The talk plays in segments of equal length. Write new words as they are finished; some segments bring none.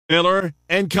Miller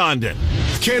and Condon.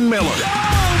 Ken Miller.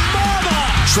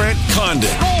 Trent Condon.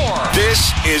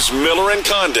 This is Miller and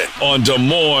Condon on Des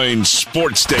Moines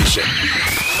Sports Station.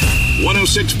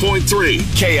 106.3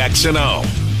 KXNO.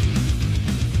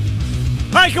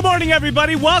 All right, good morning,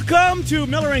 everybody. Welcome to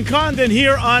Miller and Condon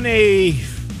here on a,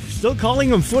 still calling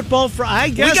them football,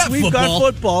 I guess we've got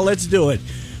football. Let's do it.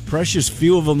 Precious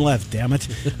few of them left, damn it.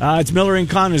 It's Miller and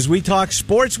Condon as we talk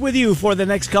sports with you for the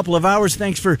next couple of hours.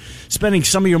 Thanks for spending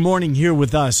some of your morning here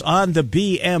with us on the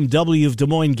BMW of Des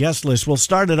Moines guest list. We'll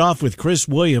start it off with Chris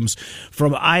Williams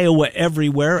from Iowa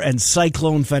Everywhere and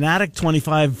Cyclone Fanatic.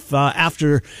 25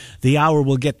 after the hour,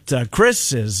 we'll get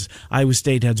Chris as Iowa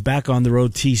State heads back on the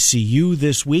road TCU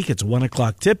this week. It's a 1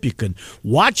 o'clock tip. You can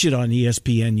watch it on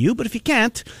ESPNU, but if you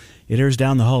can't, it airs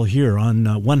down the hall here on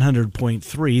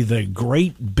 100.3, the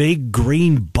Great Big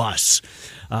Green Bus.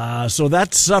 So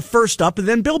that's first up. And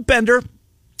then Bill Bender.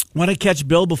 Want to catch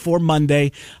Bill before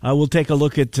Monday. We'll take a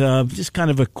look at just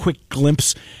kind of a quick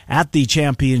glimpse at the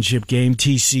championship game,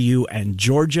 TCU and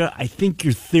Georgia. I think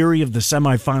your theory of the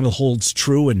semifinal holds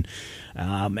true and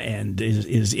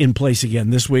is in place again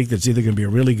this week. That's either going to be a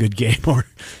really good game or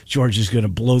Georgia's going to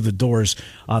blow the doors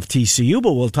off TCU,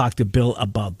 but we'll talk to Bill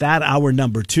about that. Hour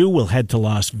number 2, we'll head to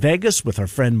Las Vegas with our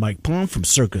friend Mike Palm from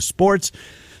Circus Sports.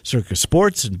 Circus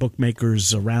Sports and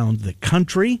bookmakers around the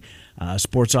country,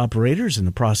 sports operators in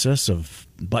the process of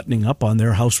buttoning up on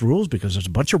their house rules because there's a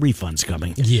bunch of refunds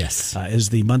coming. Yes. As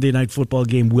the Monday Night Football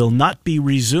game will not be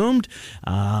resumed,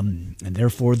 and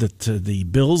therefore the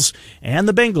Bills and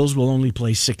the Bengals will only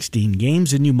play 16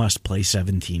 games, and you must play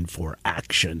 17 for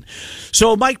action.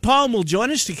 So Mike Palm will join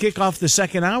us to kick off the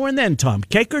second hour, and then Tom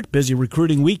Kakert, busy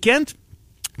recruiting weekend,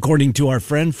 according to our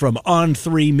friend from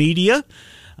On3 Media.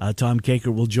 Tom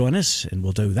Kakert will join us, and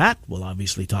we'll do that. We'll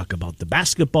obviously talk about the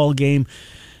basketball game,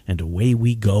 and away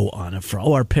we go on it for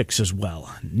all our picks as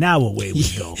well. Now away we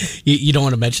go. You don't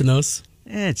want to mention those?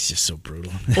 It's just so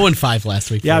brutal. 0-5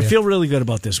 last week. Yeah, I feel really good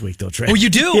about this week, though, Trey. Oh,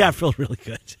 you do? Yeah, I feel really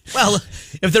good. Well,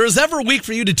 if there was ever a week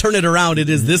for you to turn it around, it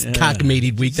is this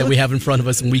cock-mated week that we have in front of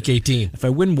us in Week 18. If I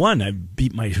win one, I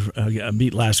beat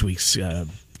last week's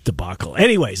debacle.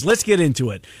 Anyways, let's get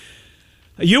into it.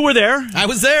 You were there. I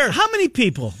was there. How many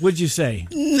people would you say?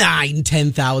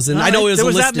 9,000-10,000. Right. I know it was there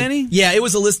was listed, that many? Yeah, it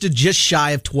was a listed just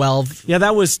shy of 12. Yeah,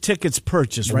 that was tickets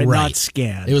purchased, right? Not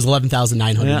scanned. It was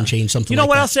 11,900 and change, something like that. You know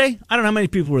what I'll say? I don't know how many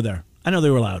people were there. I know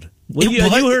they were loud. Well, you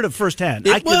heard it firsthand.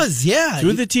 Yeah.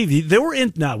 Through the TV. They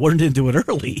weren't into it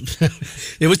early.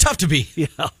 It was tough to be. Yeah.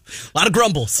 A lot of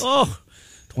grumbles. Oh,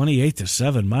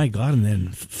 28-7, my God, and then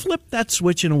flip that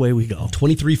switch and away we go.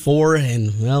 23-4,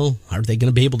 and, well, are they going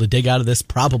to be able to dig out of this?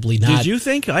 Probably not. Did you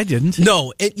think? I didn't.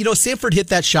 No. Sanford hit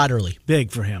that shot early.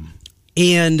 Big for him.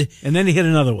 And then he hit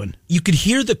another one. You could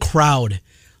hear the crowd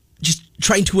just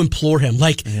trying to implore him,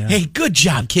 like, hey, good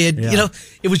job, kid. Yeah. You know,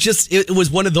 it was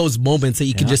one of those moments that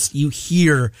you could you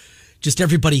hear just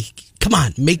everybody, come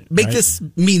on, make this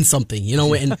mean something, you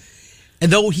know, and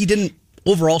though he didn't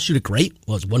overall shoot it great,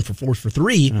 was 1 for 4 for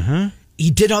 3.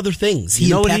 He did other things. You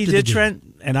know what he did, Trent?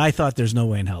 And I thought there's no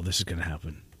way in hell this is going to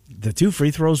happen. The 2 free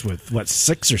throws with,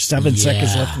 6 or 7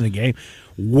 seconds left in the game.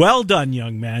 Well done,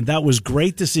 young man. That was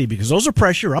great to see because those are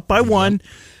pressure, up by 1.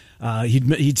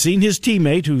 He'd seen his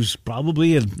teammate, who's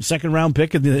probably a second-round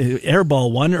pick in the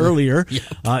airball one earlier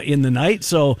in the night.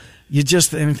 So you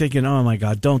just am thinking, oh, my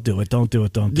God, don't do it.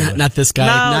 Not this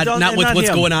guy. Not with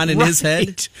what's going on in his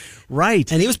head.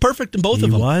 Right. And he was perfect in both of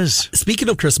them. He was. Speaking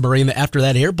of Chris Murray, after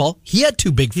that airball, he had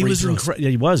 2 big free throws.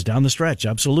 He was down the stretch,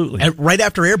 absolutely. And right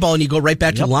after airball, and you go right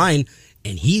back to the line,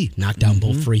 and he knocked down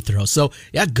both free throws. So,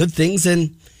 yeah, good things.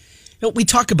 And we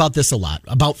talk about this a lot,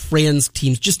 about Fran's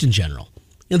teams just in general.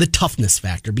 The toughness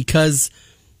factor, because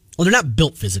they're not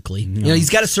built physically. No. He's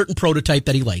got a certain prototype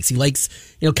that he likes. He likes,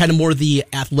 kind of more the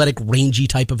athletic, rangy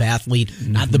type of athlete,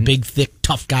 not the big, thick,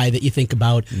 tough guy that you think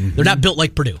about. They're not built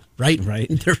like Purdue, right? Right.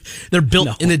 They're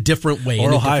built in a different way.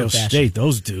 Or Ohio State,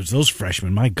 those dudes, those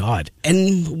freshmen, my God.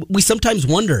 And we sometimes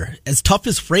wonder, as tough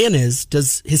as Fran is,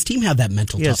 does his team have that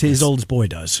mental toughness? Yes, his oldest boy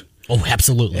does. Oh,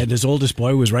 absolutely. And his oldest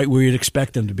boy was right where you'd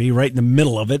expect him to be, right in the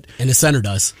middle of it. And his center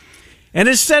does. And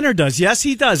his center does. Yes,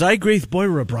 he does. I agree. Boy,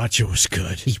 Rabracho was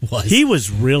good. He was. He was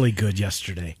really good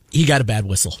yesterday. He got a bad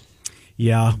whistle.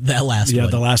 Yeah. That last one. Yeah,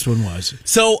 the last one was.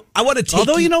 So, I want to take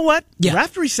Although, you know what? Yeah.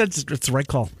 After he said it's the right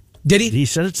call. Did he? He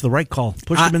said it's the right call.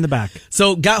 Pushed him in the back.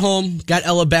 So, got home, got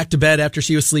Ella back to bed after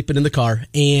she was sleeping in the car,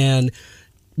 and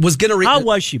was going to... How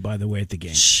was she, by the way, at the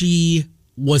game? She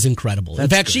was incredible. In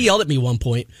fact, she yelled at me one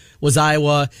point. Was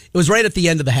Iowa? It was right at the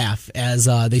end of the half as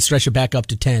they stretched it back up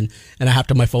to 10, and I hopped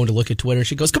on my phone to look at Twitter.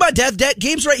 She goes, "Come on, Dad,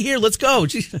 game's right here. Let's go."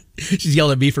 She's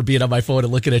yelling at me for being on my phone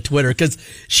and looking at Twitter because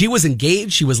she was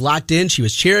engaged. She was locked in. She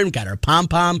was cheering. Got her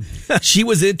pom-pom. She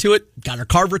was into it. Got her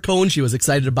Carver cone. She was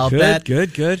excited about that.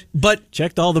 Good. But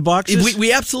checked all the boxes.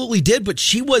 We absolutely did, but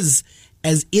she was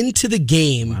as into the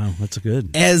game. Wow, that's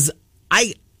good. As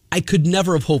I could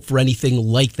never have hoped for anything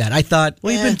like that. I thought,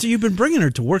 well, you've been bringing her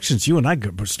to work since you and I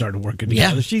started working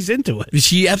together. Yeah. She's into it.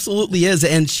 She absolutely is,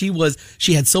 and she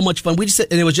had so much fun.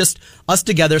 And it was just us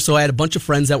together. So I had a bunch of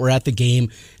friends that were at the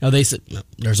game. They said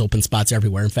there's open spots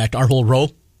everywhere. In fact, our whole row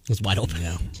was wide open.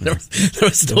 Yeah. There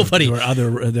was nobody. There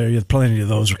were plenty of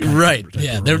those. Right.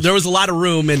 Yeah. There was a lot of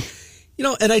room, and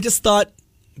and I just thought.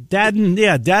 Dad and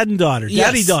daughter,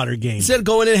 daddy-daughter game. Instead of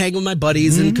going and hanging with my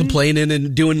buddies and complaining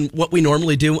and doing what we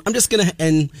normally do, I'm just going to,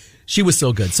 and she was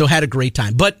so good. So had a great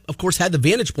time. But, of course, had the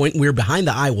vantage point. We were behind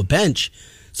the Iowa bench.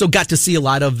 So got to see a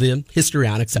lot of the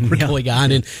histrionics that were going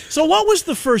on. And so what was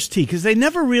the first tee? Because they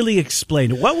never really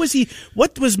explained it. What was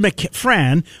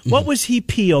Fran, what was he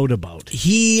PO'd about?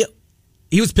 He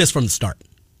was pissed from the start.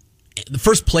 The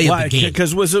first play of the game.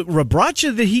 Because was it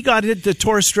Rabracha that he got the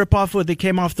tore strip off when they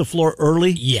came off the floor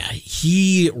early? Yeah,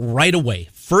 he right away,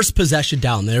 first possession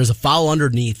down, there's a foul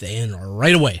underneath, and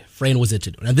right away, Fran was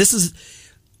into it. Now this is,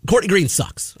 Courtney Green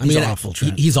sucks. He's awful,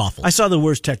 Trent. He's awful. I saw the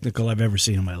worst technical I've ever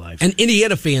seen in my life. And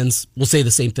Indiana fans will say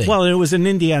the same thing. Well, it was an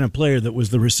Indiana player that was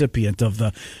the recipient of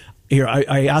the... Here,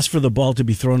 I asked for the ball to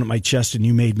be thrown at my chest, and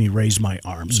you made me raise my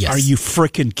arms. Yes. Are you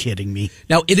frickin' kidding me?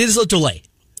 Now, it is a delay.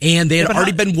 And they had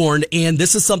already been warned, and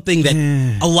this is something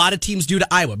that a lot of teams do to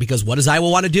Iowa, because what does Iowa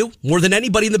want to do? More than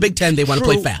anybody in the Big Ten, they want to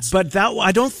play fast. But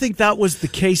I don't think that was the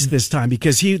case this time,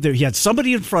 because he had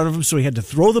somebody in front of him, so he had to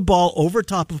throw the ball over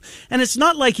top of, and it's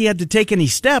not like he had to take any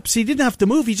steps. He didn't have to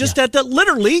move. He just had to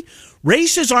literally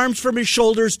raise his arms from his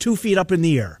shoulders 2 feet up in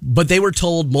the air. But they were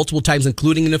told multiple times,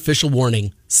 including an official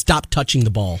warning, stop touching the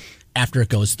ball after it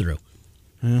goes through.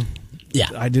 Yeah,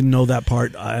 I didn't know that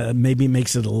part. Maybe it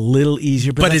makes it a little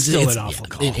easier, but it's still an awful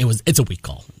call. It's a weak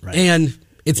call, right. And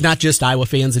it's not just Iowa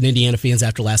fans and Indiana fans.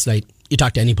 After last night, you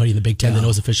talk to anybody in the Big Ten that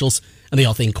knows officials, and they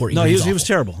all think Courtney. No, he was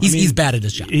terrible. He's bad at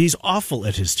his job. He's awful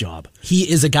at his job.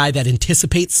 He is a guy that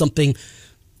anticipates something.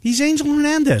 He's Angel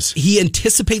Hernandez. He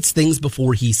anticipates things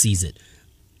before he sees it.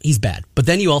 He's bad. But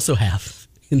then you also have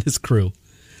in this crew,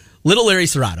 little Larry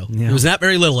Serrato, who's not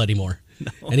very little anymore,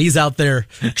 and he's out there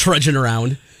trudging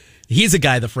around. He's a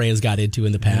guy that Fran's got into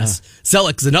in the past.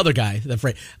 Selleck's another guy that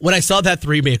Fran. When I saw that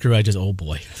three-maker, I just, oh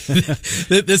boy,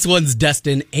 this one's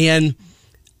destined. And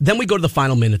then we go to the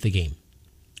final minute of the game.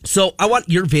 So I want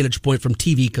your vantage point from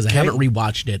TV because I haven't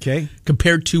rewatched it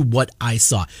compared to what I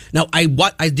saw. Now, I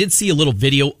did see a little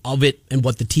video of it and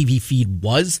what the TV feed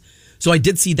was. So I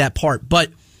did see that part.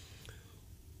 But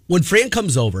when Fran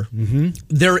comes over,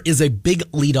 there is a big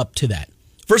lead up to that.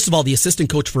 First of all, the assistant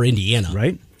coach for Indiana.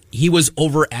 Right. He was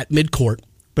over at midcourt.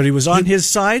 But he was on his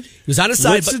side? He was on his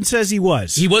side. Woodson says he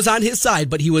was. He was on his side,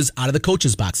 but he was out of the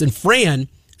coach's box. And Fran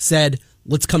said,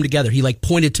 let's come together. He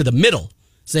pointed to the middle,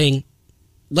 saying,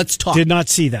 let's talk. Did not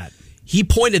see that. He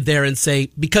pointed there and say,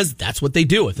 because that's what they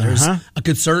do. If there's a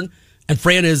concern, and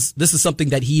Fran this is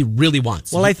something that he really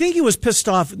wants. Well, I think he was pissed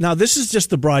off. Now, this is just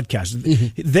the broadcast.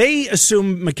 They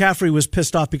assume McCaffrey was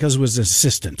pissed off because it was an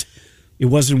assistant. It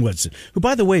wasn't Woodson, who,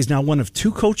 by the way, is now one of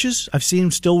two coaches I've seen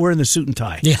him still wearing the suit and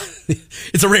tie. Yeah,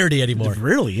 it's a rarity anymore. It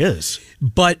really is.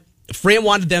 But Fran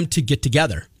wanted them to get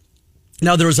together.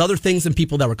 Now, there was other things, and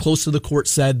people that were close to the court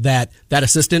said that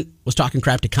assistant was talking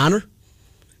crap to Connor.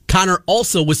 Connor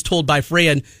also was told by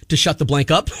Fran to shut the blank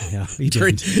up. Yeah, he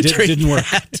didn't work.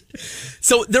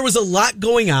 So there was a lot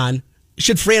going on.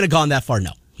 Should Fran have gone that far?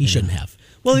 No, he shouldn't have.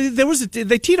 Well,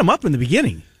 they teed him up in the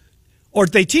beginning. Or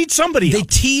they teed somebody up. They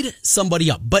teed somebody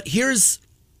up. But here's,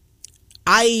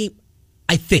 I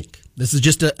think, this is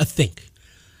just a think.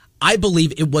 I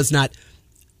believe it was not,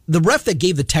 the ref that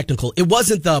gave the technical, it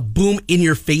wasn't the boom in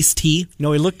your face tee.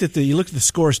 No, he looked at the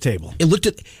scores table.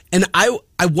 And I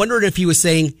wondered if he was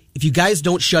saying, if you guys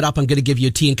don't shut up, I'm going to give you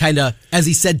a tee. And kind of, as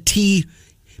he said, tee.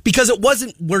 Because it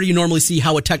wasn't where you normally see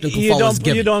how a technical foul is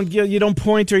given. You don't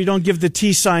point or you don't give the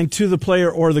T sign to the player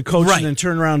or the coach and then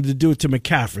turn around to do it to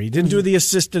McCaffrey. You didn't do the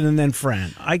assistant and then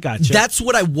Fran. I got you. That's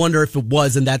what I wonder if it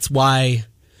was, and that's why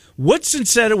Woodson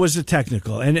said it was a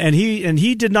technical, and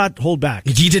he did not hold back.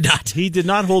 He did not. He did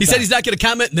not hold back. He said he's not going to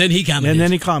comment, and then he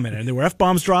commented. And there were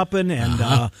F-bombs dropping,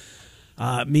 and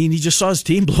he just saw his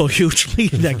team blow a huge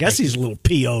lead. I guess he's a little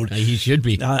PO'd. He should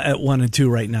be at 1-2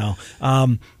 right now.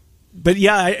 But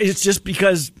yeah, it's just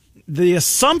because the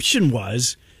assumption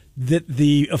was that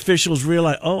the officials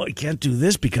realize, oh, I can't do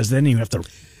this because then you have to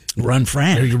run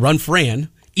Fran. You run Fran.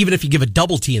 Even if you give a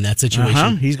double T in that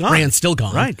situation, he's gone. Fran's still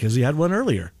gone. Right, because he had one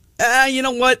earlier. You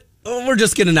know what? We're going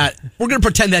to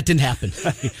pretend that didn't happen.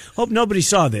 Hope nobody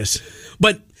saw this.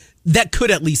 But that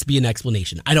could at least be an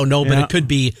explanation. I don't know, but it could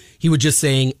be he was just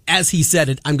saying, as he said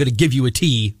it, I'm going to give you a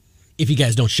T if you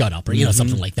guys don't shut up, or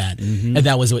something like that. And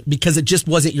that was it, because it just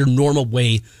wasn't your normal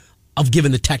way of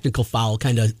giving the technical foul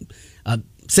kind of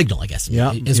signal, I guess,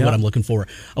 is what I'm looking for,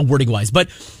 wording wise. But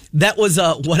that was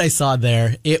what I saw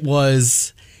there. It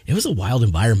was a wild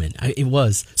environment. It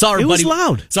was. It was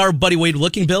loud. Saw our buddy Wade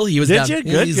looking, Bill. He was Did down. You?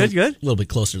 Good. A little bit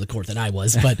closer to the court than I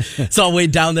was, but saw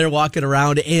Wade down there walking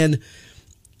around. And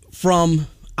from,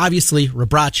 obviously,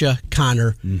 Rebraca,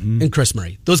 Connor, and Chris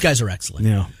Murray. Those guys are excellent.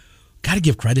 Yeah. Got to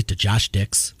give credit to Josh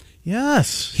Dix.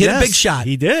 Yes. Hit a big shot.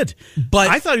 He did. But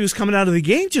I thought he was coming out of the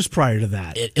game just prior to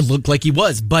that. It looked like he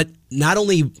was. But not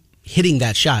only hitting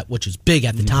that shot, which was big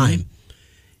at the time,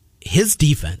 his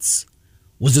defense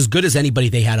was as good as anybody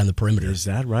they had on the perimeter. Is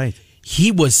that right?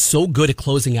 He was so good at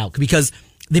closing out because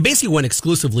they basically went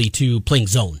exclusively to playing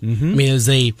zone. I mean, as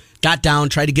they got down,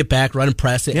 tried to get back, run and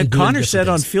press it. And Connor said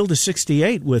on field of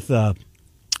 68 with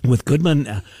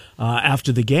Goodman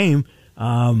after the game,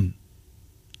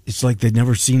 it's like they'd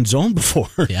never seen zone before.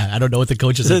 Yeah, I don't know what the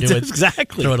coaches are doing.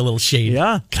 Exactly. Throwing a little shade.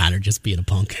 Yeah. Connor just being a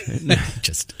punk.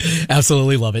 Just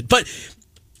absolutely love it. But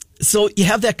so you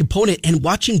have that component, and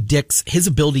watching Dix, his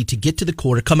ability to get to the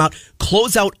quarter, come out,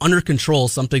 close out under control,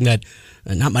 something that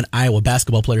not my Iowa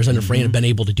basketball players under Fran have been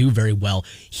able to do very well.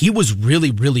 He was really,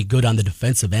 really good on the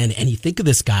defensive end. And you think of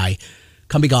this guy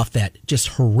coming off that just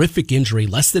horrific injury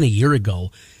less than a year ago,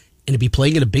 and to be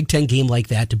playing in a Big Ten game like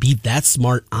that, to be that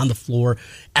smart on the floor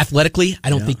athletically, I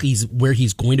don't think he's where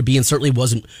he's going to be, and certainly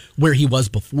wasn't where he was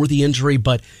before the injury,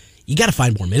 but you got to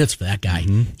find more minutes for that guy.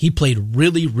 He played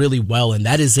really, really well, and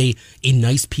that is a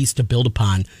nice piece to build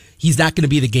upon. He's not going to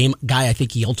be the game guy I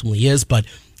think he ultimately is, but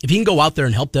if he can go out there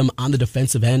and help them on the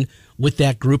defensive end with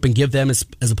that group and give them, as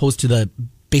opposed to the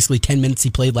basically 10 minutes he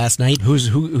played last night. Whose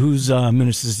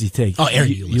minutes does he take? Oh, Aaron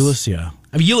Ulis. Ulis, yeah.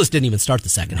 I mean, Ulis didn't even start the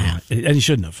second half. And he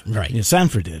shouldn't have. Right. Yeah,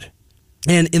 Sanford did.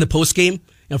 And in the postgame,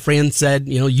 Fran said,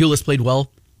 Ulis played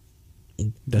well.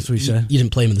 That's what he said? You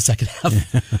didn't play him in the second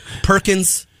half.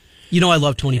 Perkins, I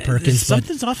love Tony Perkins.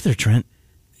 Something's off there, Trent.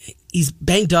 He's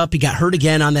banged up. He got hurt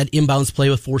again on that inbounds play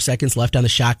with 4 seconds left on the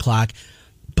shot clock.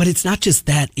 But it's not just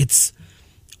that. It's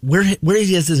where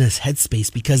he is in his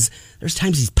headspace, because there's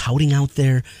times he's pouting out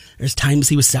there. There's times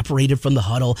he was separated from the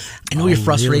huddle. I know you're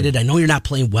frustrated. Really? I know you're not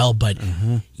playing well, but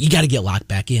you got to get locked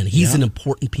back in. He's an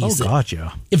important piece. Oh,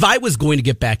 gotcha. If I was going to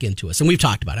get back into us, and we've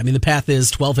talked about it, I mean, the path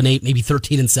is 12-8, maybe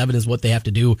 13-7 is what they have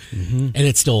to do, and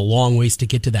it's still a long ways to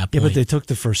get to that point. Yeah, but they took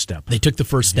the first step.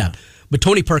 But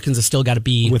Tony Perkins has still got to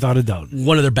be, without a doubt,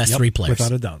 one of their best three players.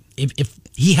 Without a doubt. If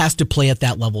he has to play at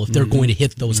that level, if they're going to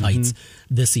hit those heights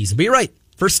this season. But you're right.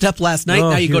 First step last night.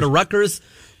 Now you go to Rutgers,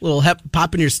 little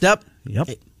pop in your step. Yep.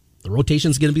 The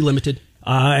rotation's going to be limited.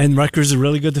 And Rutgers is a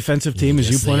really good defensive team, as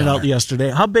you pointed out yesterday.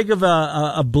 How big of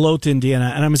a blow to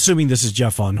Indiana? And I'm assuming this is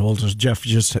Jeff on hold. Jeff,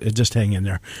 just hang in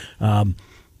there.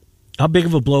 How big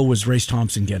of a blow was Race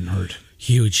Thompson getting hurt?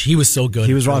 Huge. He was so good.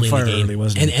 He was on fire early,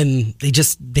 wasn't he? And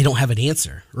they don't have an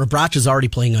answer. Rebraca's already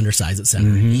playing undersized at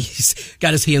center. He's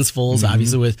got his hands full,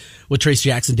 obviously, with Trace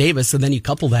Jackson Davis, and then you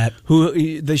couple that.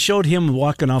 They showed him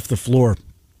walking off the floor.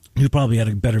 You probably had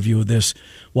a better view of this,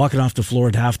 walking off the floor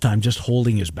at halftime, just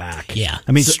holding his back. Yeah.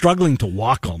 I mean, struggling to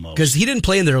walk almost. Because he didn't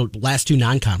play in their last two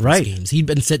non-conference games. He'd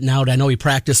been sitting out. I know he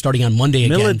practiced starting on Monday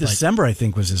again. Middle of December, I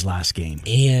think, was his last game.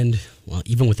 And, well,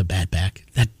 even with a bad back.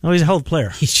 He's a hell of a player.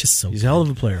 He's just so good. He's a hell of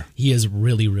a player. He is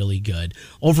really, really good.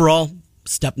 Overall,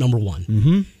 step number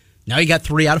one. Now you got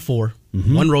 3 out of 4.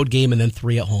 One road game and then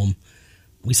 3 at home.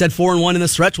 We said 4-1 in the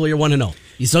stretch. Well, you're 1-0.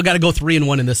 You still got to go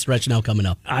 3-1 in this stretch now coming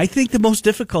up. I think the most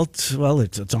difficult, well,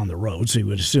 it's on the road, so you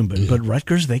would assume, but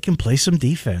Rutgers, they can play some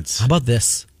defense. How about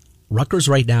this? Rutgers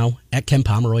right now at Ken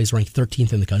Pomeroy is ranked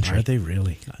 13th in the country. Are they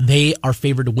really? They are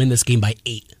favored to win this game by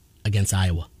 8 against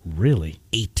Iowa. Really?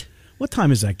 8. What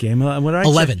time is that game?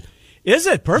 11. Is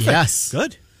it? Perfect. Yes.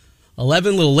 Good.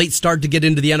 11, little late start to get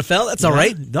into the NFL. That's all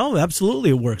right. No, absolutely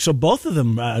it works. So both of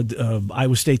them,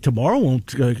 Iowa State tomorrow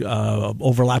won't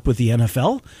overlap with the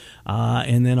NFL,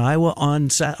 and then Iowa on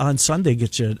Sunday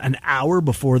gets you an hour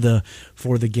before the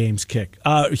games kick.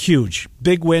 Huge,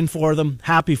 big win for them.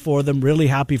 Happy for them. Really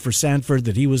happy for Sanford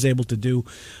that he was able to do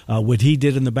what he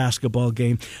did in the basketball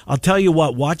game. I'll tell you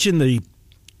what, watching the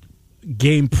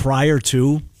game prior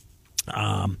to.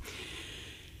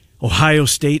 Ohio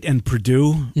State and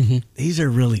Purdue, these are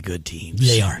really good teams.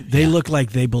 They are. They look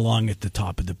like they belong at the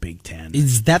top of the Big Ten.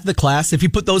 Is that the class? If you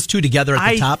put those two together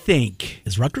at the top, I think.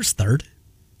 Is Rutgers third?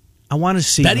 I want to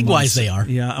see betting-wise, they are.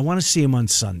 Yeah, I want to see them on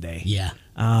Sunday. Yeah.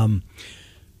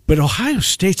 But Ohio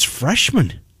State's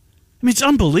freshmen, I mean, it's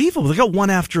unbelievable. They got one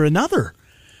after another,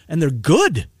 and they're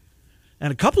good.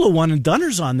 And a couple of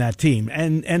one-and-doners on that team.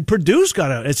 And Purdue's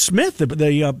got it's Smith,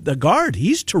 the guard.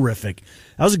 He's terrific.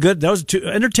 That was an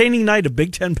entertaining night of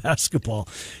Big Ten basketball.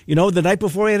 You know, the night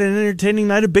before we had an entertaining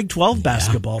night of Big 12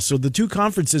 basketball. So the two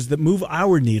conferences that move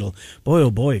our needle, boy, oh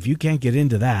boy, if you can't get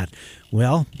into that,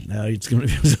 well, it's going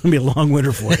to be a long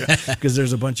winter for you because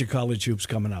there's a bunch of college hoops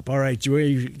coming up. All right,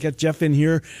 you get Jeff in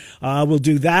here. We'll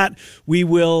do that. We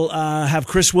will have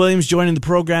Chris Williams joining the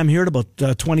program here at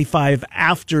about 25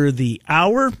 after the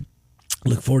hour.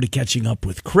 Look forward to catching up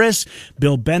with Chris.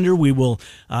 Bill Bender, we will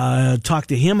talk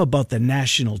to him about the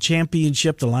national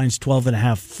championship. The line's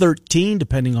 12.5, 13,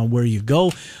 depending on where you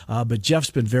go. But Jeff's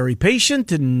been very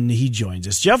patient, and he joins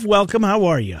us. Jeff, welcome. How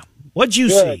are you? What'd you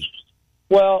see?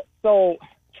 Well, so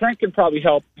Trent can probably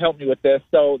help me with this.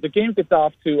 So the game gets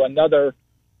off to another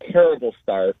terrible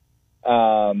start.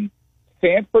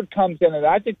 Sanford comes in, and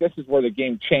I think this is where the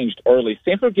game changed early.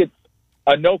 Sanford gets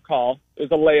a no call. It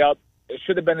was a layup. It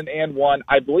should have been an and one.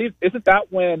 I believe, isn't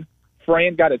that when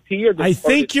Fran got a T? I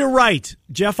think you're right,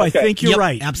 Jeff. Okay. I think you're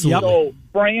right. Absolutely. So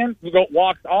Fran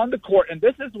walks on the court, and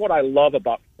this is what I love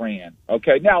about Fran.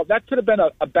 Okay, now that could have been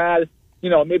a bad,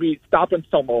 maybe stopping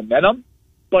some momentum,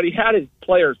 but he had his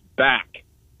players back,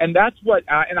 and that's what.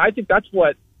 And I think that's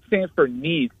what Sanford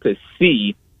needs to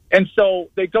see. And so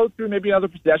they go through maybe another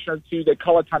possession or two. They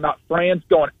call a timeout. Fran's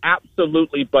going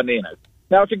absolutely bananas.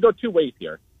 Now it can go two ways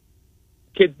here.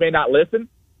 Kids may not listen,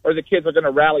 or the kids are going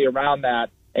to rally around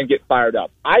that and get fired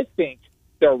up. I think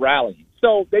they're rallying.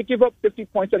 So they give up 50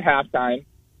 points at halftime.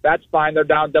 That's fine. They're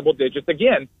down double digits.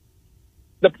 Again,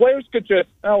 the players could just,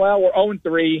 we're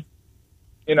 0-3.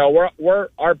 We're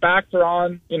our backs are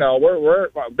on.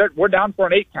 We're down for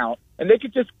an 8 count, and they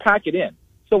could just pack it in.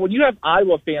 So when you have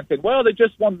Iowa fans saying, well, they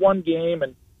just won one game,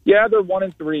 and yeah, they're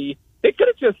 1-3, they could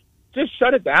have just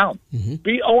shut it down. Mm-hmm.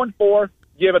 Be 0-4,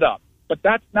 give it up. But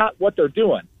that's not what they're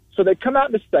doing. So they come out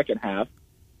in the second half.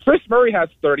 Chris Murray has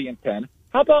 30 and 10.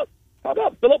 How about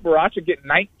Philip Baracha getting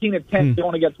 19 and 10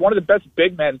 going against one of the best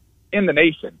big men in the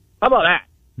nation? How about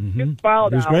that? Gets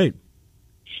fouled out. Great.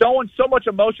 Showing so much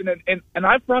emotion. And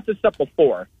I've brought this up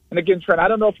before. And again, Trent, I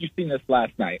don't know if you've seen this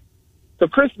last night. So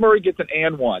Chris Murray gets an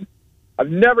and one. I've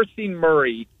never seen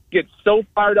Murray get so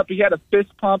fired up. He had a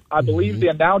fist pump. I believe the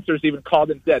announcers even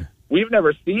called and said, we've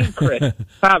never seen Chris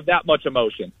have that much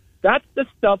emotion. That's the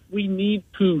stuff we need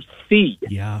to see.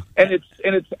 Yeah. And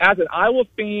it's as an Iowa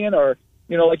fan or,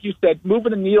 like you said, moving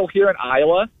the needle here in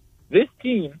Iowa, this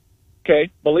team,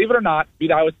 okay, believe it or not,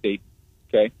 beat Iowa State.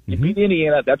 Okay. You beat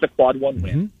Indiana, that's a quad one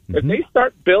win. If they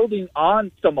start building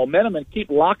on some momentum and keep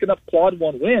locking up quad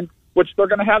one wins, which they're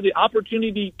going to have the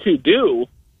opportunity to do,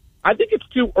 I think it's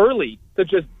too early to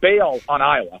just bail on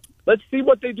Iowa. Let's see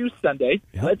what they do Sunday.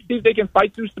 Yep. Let's see if they can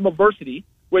fight through some adversity,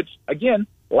 which, again,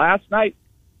 last night,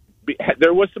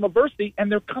 there was some adversity,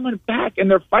 and they're coming back, and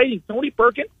they're fighting. Tony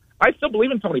Perkins, I still believe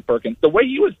in Tony Perkins. The way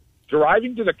he was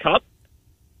driving to the cup,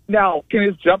 now, can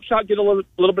his jump shot get a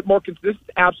little bit more consistent?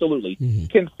 Absolutely.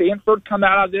 Can Sanford come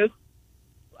out of this?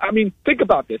 I mean, think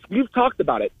about this. We've talked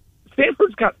about it.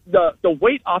 Sanford's got the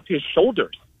weight off his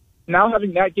shoulders. Now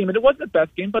having that game, and it wasn't the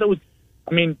best game, but it was,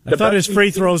 I thought his free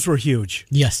throws were huge.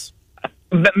 Yes.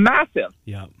 Massive.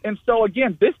 Yeah. And so,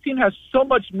 again, this team has so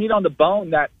much meat on the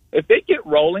bone that if they get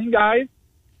rolling, guys,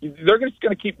 they're just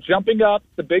going to keep jumping up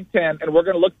the Big Ten, and we're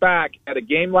going to look back at a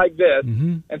game like this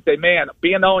and say, man,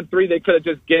 being 0-3, they could have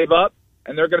just gave up,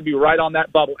 and they're going to be right on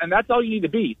that bubble. And that's all you need to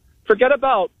be. Forget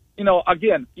about,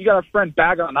 again, you got a friend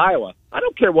bagging on Iowa. I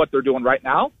don't care what they're doing right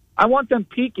now. I want them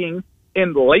peaking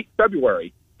in late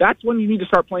February. That's when you need to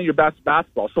start playing your best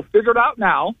basketball. So figure it out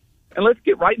now, and let's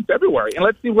get right in February, and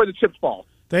let's see where the chips fall.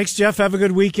 Thanks, Jeff. Have a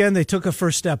good weekend. They took a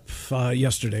first step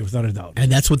yesterday, without a doubt. And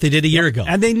that's what they did a year ago.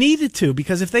 And they needed to,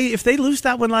 because if they lose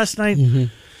that one last night,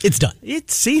 it's done.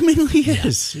 It seemingly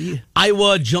is. Yeah.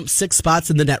 Iowa jumped 6 spots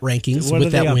in the net rankings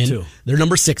with that win. To? They're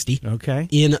number 60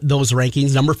 in those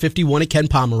rankings. Number 51 at Ken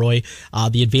Pomeroy,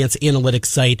 the advanced analytics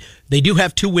site. They do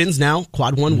have 2 wins now,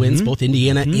 quad one wins, both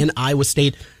Indiana and Iowa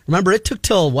State. Remember, it took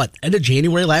till, end of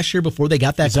January last year before they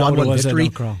got that quad one victory?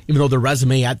 Even though their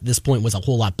resume at this point was a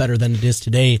whole lot better than it is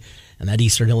today. And that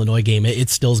Eastern Illinois game, it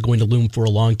still is going to loom for a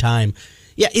long time.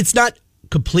 Yeah, it's not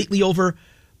completely over,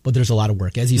 but there's a lot of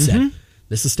work. As you said,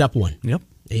 this is step one. Yep.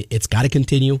 It's got to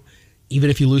continue. even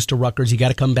if you lose to Rutgers, you got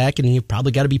to come back, and you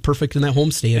probably got to be perfect in that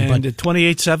homestand. And at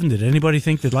 28-7, did anybody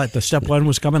think that the step one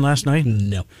was coming last night?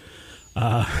 No.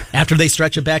 After they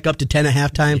stretch it back up to 10 at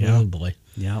halftime, oh boy.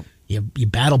 Yeah. You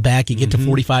battle back, you get to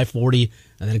 45-40,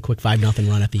 and then a quick 5-0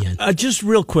 run at the end. Just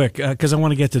real quick, because I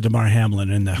want to get to DeMar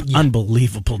Hamlin and the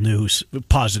unbelievable news,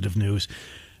 positive news.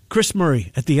 Chris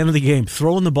Murray, at the end of the game,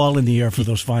 throwing the ball in the air for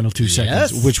those final 2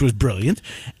 seconds, which was brilliant.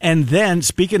 And then,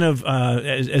 speaking of,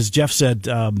 as Jeff said,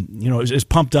 is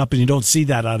pumped up, and you don't see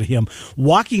that out of him,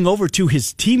 walking over to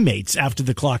his teammates after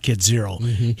the clock hit 0.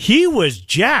 He was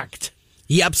jacked.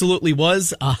 He absolutely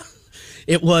was.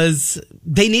 They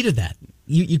needed that.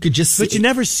 You could just see. But you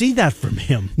never see that from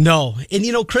him. No.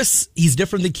 And, Chris, he's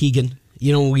different than Keegan.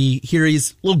 We hear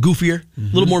he's a little goofier, a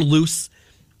little more loose.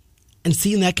 And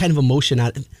seeing that kind of emotion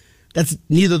out, that's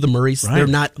neither of the Murrays. Right. They're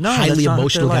not highly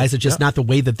emotional guys. It's just not the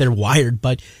way that they're wired.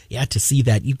 But, to see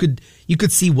that, you could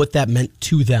see what that meant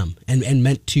to them and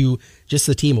meant to just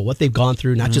the team, of what they've gone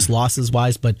through, not just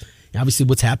losses-wise, but obviously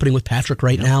what's happening with Patrick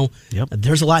right now.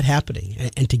 There's a lot happening,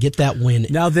 and to get that win.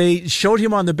 Now, they showed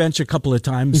him on the bench a couple of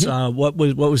times. What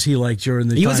was he like during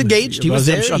the time? He was engaged. He was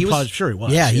there. Sure he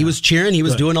was. Yeah, he was cheering. He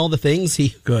was doing all the things.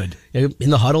 Good. In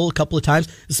the huddle a couple of times.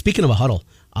 Speaking of a huddle,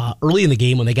 early in the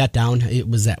game when they got down, it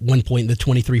was at one point in the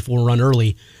 23-4 run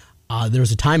early, there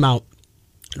was a timeout,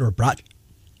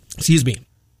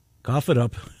 Cough it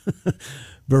up.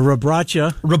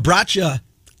 Rabracha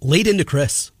laid into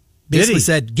Chris. Basically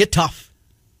said, get tough.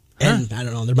 And I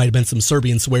don't know, there might have been some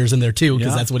Serbian swears in there too,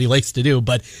 because that's what he likes to do.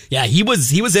 But yeah, he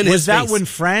was in his face. Was that when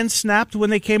Fran snapped when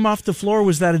they came off the floor, or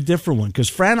was that a different one?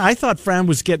 Because I thought Fran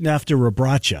was getting after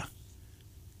Rabracha.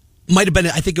 Might have been,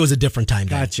 I think it was a different time.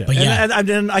 Gotcha. But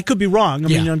and I could be wrong. I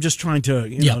mean, I'm just trying to,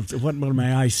 what are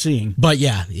my eyes seeing? But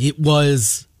yeah, it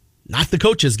was not the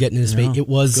coaches getting in his face. It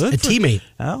was a teammate.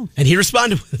 And he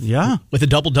responded with a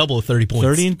double-double of 30 points.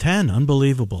 30 and 10.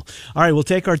 Unbelievable. All right, we'll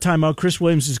take our time out. Chris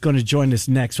Williams is going to join us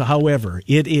next. However,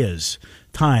 it is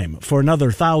time for another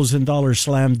 $1,000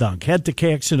 slam dunk. Head to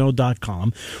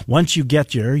KXNO.com. Once you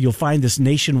get there, you'll find this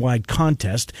nationwide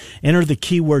contest. Enter the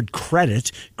keyword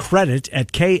credit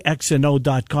at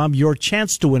KXNO.com. Your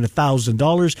chance to win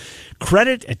 $1,000.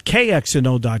 Credit at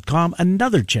KXNO.com.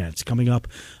 Another chance coming up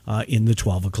in the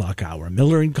 12 o'clock hour.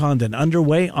 Miller and Condon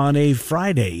underway on a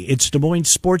Friday. It's Des Moines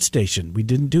Sports Station. We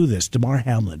didn't do this. DeMar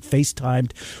Hamlin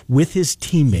FaceTimed with his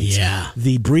teammates.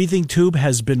 The breathing tube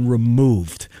has been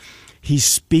removed. He's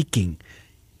speaking.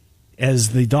 As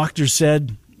the doctor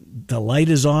said, the light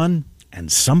is on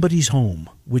and somebody's home,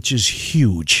 which is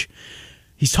huge.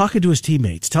 He's talking to his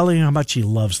teammates, telling them how much he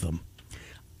loves them.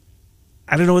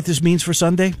 I don't know what this means for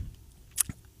Sunday.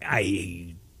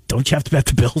 Don't you have to bet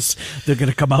the Bills? They're going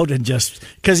to come out and just...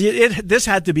 Because this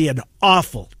had to be an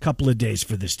awful couple of days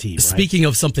for this team, right? Speaking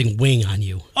of something weighing on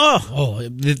you.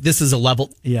 This is a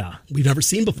level we've never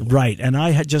seen before. Right, and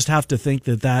I just have to think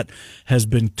that has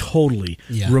been totally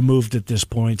removed at this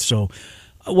point. So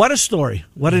what a story.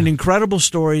 What an incredible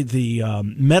story. The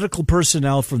medical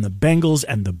personnel from the Bengals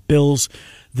and the Bills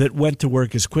that went to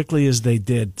work as quickly as they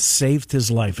did saved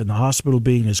his life, and the hospital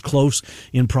being as close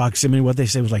in proximity, what they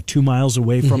say was like 2 miles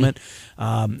away from it,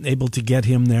 able to get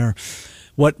him there.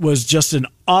 What was just an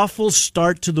awful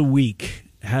start to the week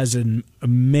has an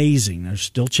amazing, there's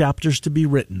still chapters to be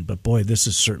written, but boy, this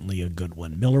is certainly a good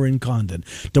one. Miller and Condon,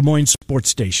 Des Moines Sports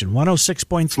Station,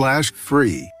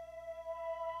 106.3/free.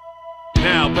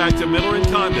 Now back to Miller and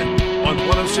Condon on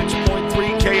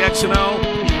 106.3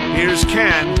 KXNO. Here's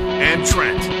Ken and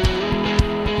Trent.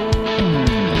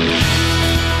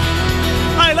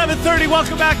 Hi, 11:30.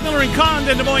 Welcome back, Miller and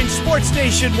Condon, Des Moines Sports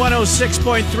Station,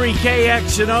 106.3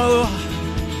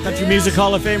 KXNO. Country Music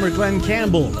Hall of Famer Glenn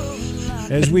Campbell.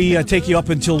 As we take you up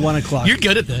until 1 o'clock. You're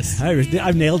good at this.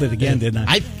 I've nailed it again, didn't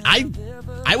I?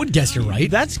 I would guess you're right.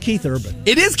 That's Keith Urban.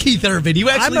 It is Keith Urban. You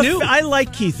actually knew. I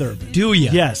like Keith Urban. Do you?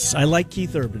 Yes, I like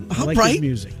Keith Urban. I like his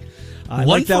music. I One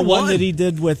like that for one one. that he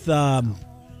did with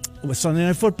Sunday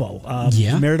Night Football.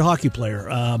 Married hockey player.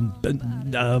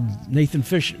 Nathan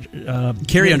Fisher.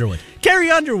 Carrie Underwood.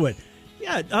 Carrie Underwood.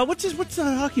 Yeah. What's the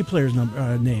hockey player's name?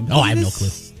 I have no clue.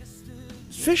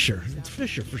 Fisher. It's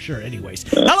Fisher for sure. Anyways.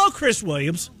 Hello, Chris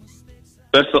Williams.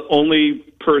 That's the only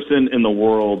person in the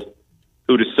world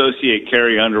who would associate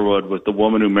Carrie Underwood with the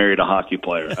woman who married a hockey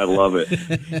player. I love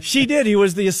it. She did. He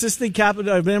was the assistant captain.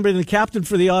 I remember the captain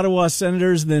for the Ottawa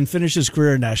Senators, and then finished his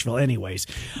career in Nashville. Anyways,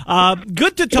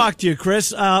 good to talk to you,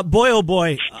 Chris. Boy, oh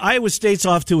boy, Iowa State's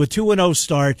off to a 2-0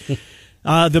 start.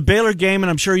 The Baylor game, and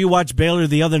I'm sure you watched Baylor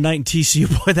the other night in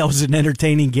TCU. Boy, that was an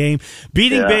entertaining game.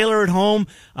 Beating Baylor at home,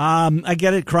 I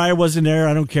get it. Cryer wasn't there.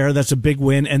 I don't care. That's a big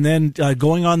win. And then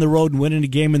going on the road and winning a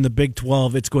game in the Big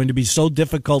 12, it's going to be so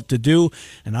difficult to do.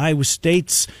 And Iowa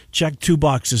State's checked 2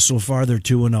 boxes so far. They're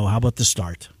 2-0. How about the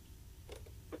start?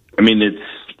 I mean,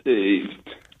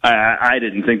 I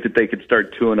didn't think that they could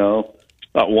start 2-0.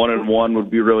 Thought 1-1 would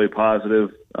be really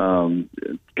positive. Kind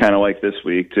of like this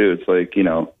week too. It's like,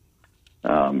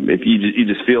 if you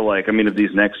just feel like, I mean, if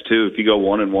these next 2, if you go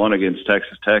 1-1 against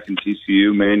Texas Tech and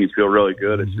TCU, man, you feel really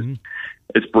good. It's just,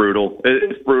 it's brutal.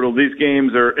 It's brutal. These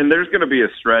games are, and there's going to be a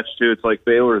stretch too. It's like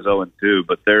Baylor's 0-2,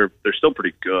 but they're still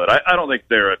pretty good. I don't think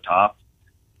they're a top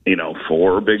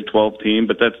 4 Big 12 team,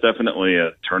 but that's definitely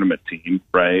a tournament team,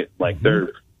 right? Like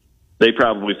they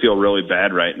probably feel really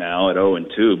bad right now at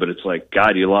 0-2, but it's like,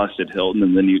 God, you lost at Hilton,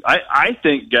 and then I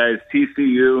think, guys,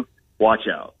 TCU, watch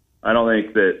out. I don't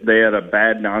think that they had a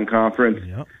bad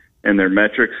non-conference, and their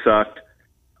metrics sucked.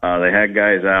 They had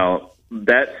guys out.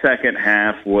 That second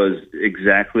half was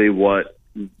exactly what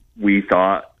we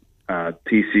thought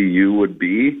TCU would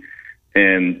be.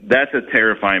 And that's a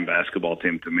terrifying basketball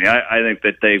team to me. I think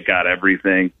that they've got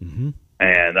everything,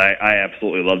 and I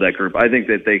absolutely love that group. I think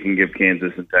that they can give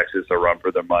Kansas and Texas a run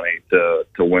for their money to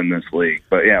win this league.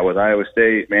 But, yeah, with Iowa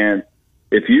State, man,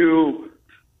 if you –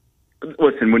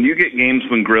 listen, when you get games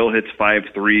when Grill hits 5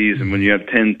 threes and when you have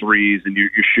 10 threes and you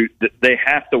shoot – they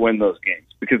have to win those games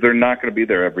because they're not going to be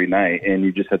there every night, and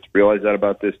you just have to realize that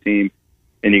about this team,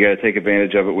 and you got to take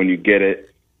advantage of it when you get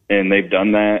it, and they've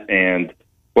done that. And –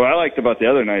 what I liked about the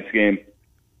other night's game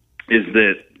is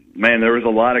that, man, there was a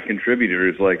lot of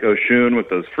contributors, like Oshun with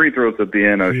those free throws at the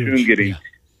end, Oshun getting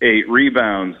 8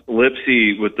 rebounds,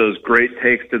 Lipsey with those great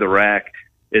takes to the rack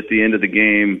at the end of the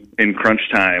game in crunch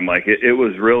time. Like, it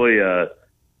was really a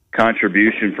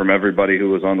contribution from everybody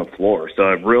who was on the floor. So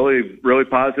really, really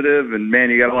positive, and, man,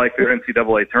 you got to like their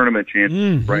NCAA tournament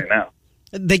chances right now.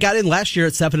 They got in last year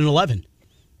at 7-11.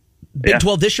 Big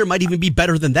 12 this year might even be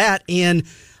better than that, and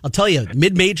I'll tell you,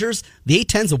 mid-majors, the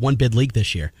A-10's a one-bid league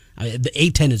this year. The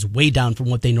A-10 is way down from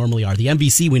what they normally are. The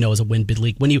MVC, we know, is a win-bid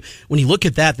league. When you look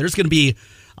at that, there's going to be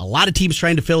a lot of teams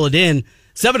trying to fill it in.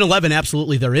 7-11,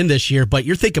 absolutely, they're in this year, but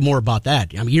you're thinking more about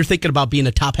that. I mean, you're thinking about being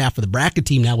a top half of the bracket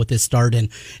team now with this start, and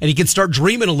you can start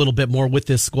dreaming a little bit more with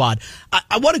this squad.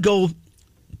 I want to go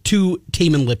to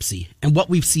Tamin Lipsey and what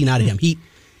we've seen out of him. He's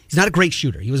not a great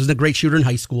shooter. He was a great shooter in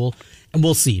high school. And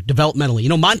we'll see,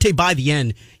 developmentally. Monte, by the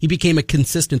end, he became a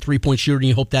consistent three-point shooter, and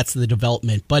you hope that's the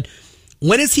development. But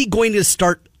when is he going to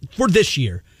start, for this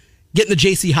year, getting the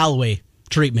J.C. Holloway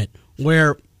treatment,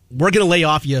 where we're going to lay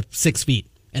off you 6 feet?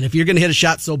 And if you're going to hit a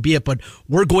shot, so be it, but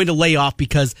we're going to lay off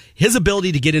because his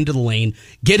ability to get into the lane,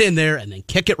 get in there, and then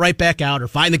kick it right back out or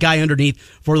find the guy underneath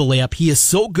for the layup, he is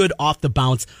so good off the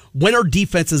bounce. When our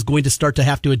defense is going to start to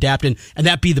have to adapt, and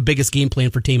that be the biggest game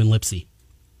plan for Tamin Lipsey?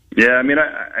 Yeah, I mean,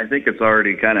 I think it's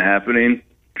already kind of happening,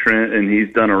 Trent, and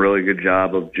he's done a really good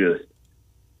job of just,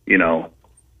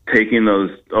 taking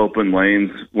those open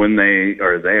lanes when they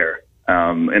are there.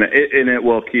 And it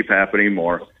will keep happening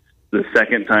more the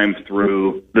second time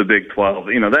through the Big 12.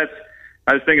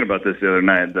 I was thinking about this the other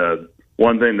night. The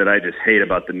one thing that I just hate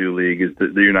about the new league is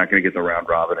that you're not going to get the round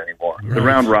robin anymore. Right. The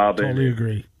round robin. Totally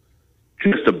agree.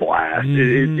 Just a blast.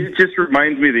 It just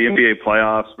reminds me of the NBA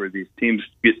playoffs where these teams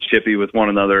get chippy with one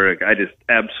another. I just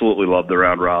absolutely love the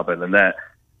round robin, and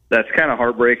that's kind of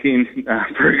heartbreaking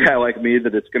for a guy like me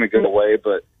that it's going to go away.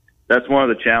 But that's one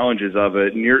of the challenges of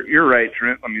it. And you're right,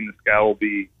 Trent. I mean, this guy will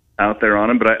be out there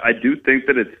on him, but I do think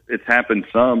that it's happened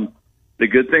some. The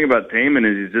good thing about Tamin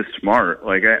is he's just smart.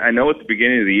 Like I know at the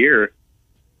beginning of the year,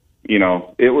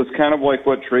 it was kind of like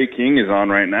what Trey King is on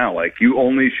right now. Like, you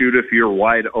only shoot if you're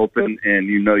wide open and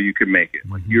you can make it.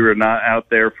 Like, you're not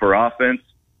out there for offense.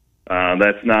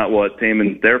 That's not what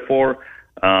Tamin's there for.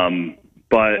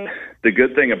 But the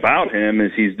good thing about him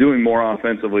is he's doing more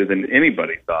offensively than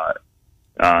anybody thought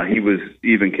he was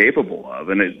even capable of.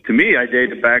 And to me, I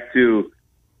date it back to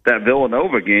that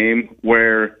Villanova game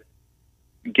where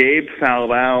Gabe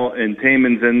fouled out and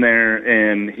Tamin's in there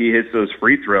and he hits those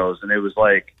free throws. And it was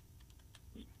like,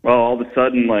 well, all of a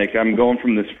sudden, like, I'm going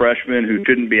from this freshman who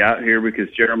shouldn't be out here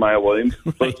because Jeremiah Williams is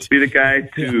supposed to be the guy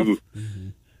to,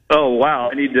 oh, wow,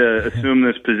 I need to assume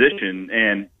this position.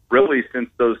 And really, since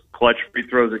those clutch free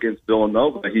throws against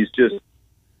Villanova, he's just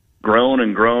grown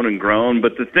and grown and grown.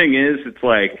 But the thing is, it's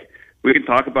like, we can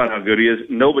talk about how good he is.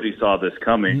 Nobody saw this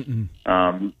coming,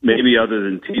 maybe other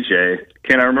than TJ.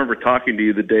 Ken, I remember talking to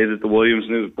you the day that the Williams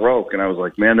news broke, and I was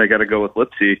like, man, they got to go with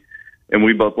Lipsey. And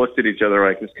we both looked at each other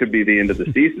like this could be the end of the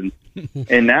season.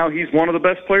 And now he's one of the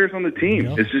best players on the team.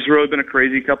 It's just really been a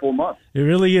crazy couple of months. It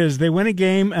really is. They win a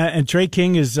game, and Trey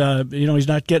King is, he's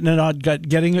not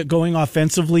getting it going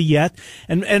offensively yet.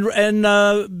 And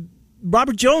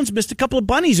Robert Jones missed a couple of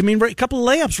bunnies. I mean, a couple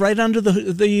of layups right under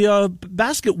the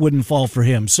basket wouldn't fall for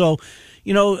him. So,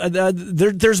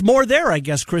 there's more there, I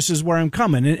guess, Chris, is where I'm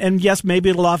coming. And yes, maybe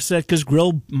it'll offset because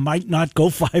Grill might not go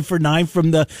 5 for 9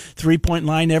 from the 3-point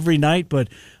line every night. But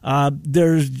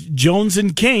there's Jones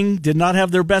and King did not have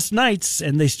their best nights,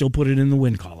 and they still put it in the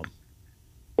win column.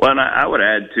 Well, and I would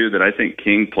add, too, that I think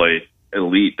King played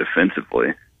elite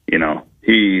defensively.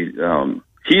 He's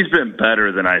been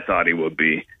better than I thought he would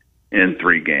be in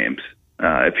 3 games.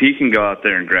 If he can go out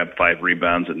there and grab 5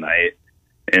 rebounds a night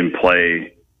and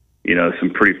play some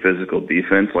pretty physical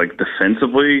defense. Like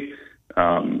defensively,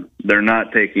 they're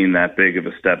not taking that big of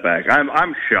a step back.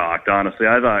 I'm shocked, honestly.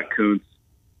 I thought Kuntz,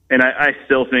 and I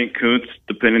still think Kuntz,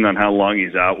 depending on how long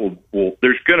he's out, will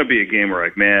there's going to be a game where,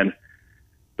 like, man,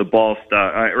 the ball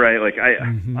stuck, right? Like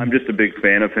I'm just a big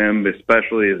fan of him,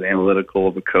 especially as analytical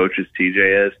of a coach as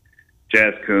TJ is.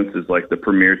 Jazz Kuntz is like the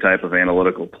premier type of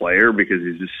analytical player because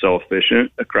he's just so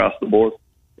efficient across the board.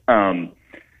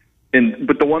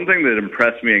 But the one thing that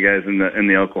impressed me, guys, in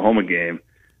the Oklahoma game,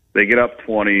 they get up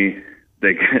 20.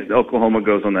 Oklahoma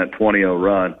goes on that 20-0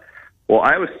 run. Well,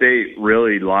 Iowa State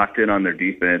really locked in on their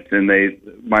defense, and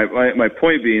my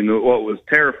point being, what was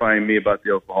terrifying me about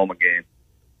the Oklahoma game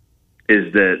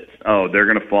is that they're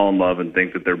going to fall in love and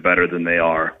think that they're better than they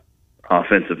are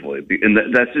offensively, and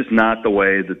that's just not the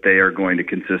way that they are going to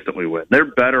consistently win.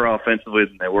 They're better offensively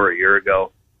than they were a year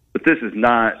ago, but this is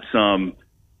not some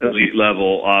elite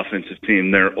level offensive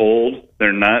team. They're old,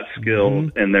 they're not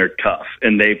skilled, and they're tough.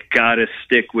 And they've got to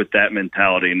stick with that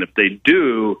mentality. And if they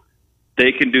do,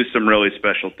 they can do some really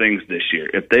special things this year.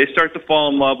 If they start to fall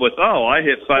in love with, I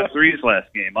hit 5 threes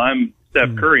last game, I'm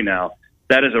Steph Curry now,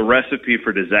 that is a recipe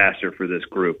for disaster for this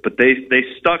group. But they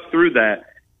stuck through that.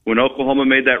 When Oklahoma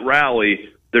made that rally,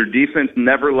 their defense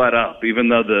never let up, even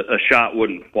though a shot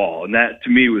wouldn't fall. And that, to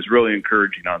me, was really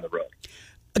encouraging on the road.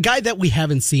 A guy that we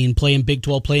haven't seen play in Big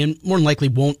 12 play, and more than likely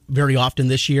won't very often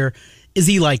this year, is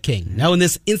Eli King. Now, in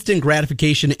this instant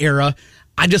gratification era,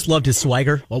 I just loved his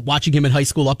swagger. Watching him in high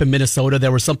school up in Minnesota,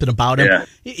 there was something about him. Yeah.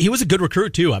 He was a good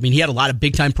recruit, too. I mean, he had a lot of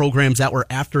big-time programs that were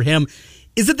after him.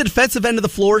 Is it the defensive end of the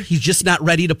floor? He's just not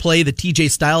ready to play the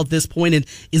TJ style at this point, and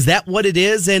is that what it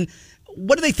is? And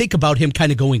what do they think about him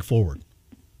kind of going forward?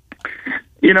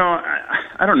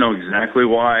 I don't know exactly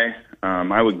why.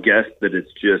 I would guess that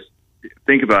it's just,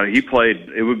 think about it.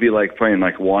 It would be like playing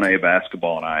like 1A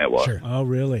basketball in Iowa. Sure. Oh,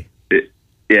 really?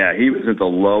 Yeah, he was at the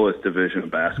lowest division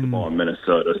of basketball in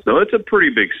Minnesota. So it's a pretty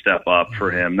big step up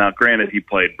for him. Now, granted, he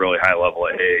played really high level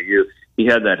at AAU. He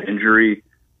had that injury.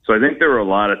 So I think there were a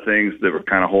lot of things that were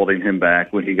kind of holding him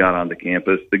back when he got onto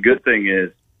campus. The good thing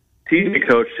is, TJ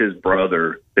coached his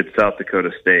brother at South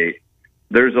Dakota State.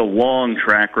 There's a long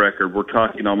track record. We're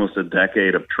talking almost a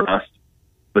decade of trust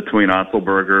between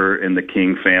Otzelberger and the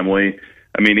King family.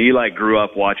 I mean, Eli grew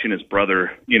up watching his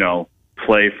brother,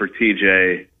 play for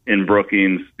TJ in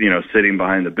Brookings, sitting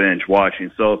behind the bench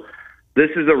watching. So this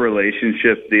is a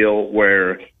relationship deal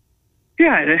where,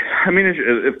 I mean,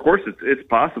 of course it's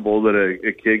possible that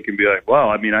a kid can be like, well,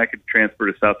 I mean, I could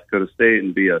transfer to South Dakota State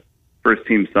and be a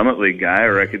first-team Summit League guy,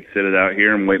 or I could sit it out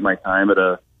here and wait my time at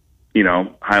a,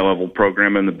 high-level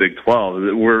program in the Big 12.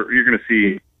 You're going to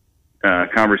see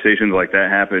conversations like that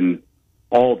happen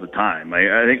all the time.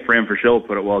 I think Fran Fraschilla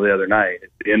put it well the other night. At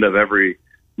the end of every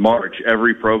March,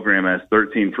 every program has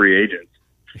 13 free agents,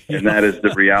 and that is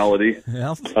the reality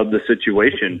of the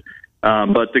situation.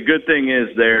 But the good thing is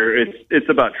it's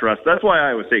about trust. That's why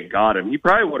Iowa State got him. He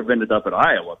probably would have ended up at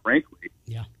Iowa, frankly,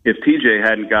 if TJ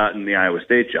hadn't gotten the Iowa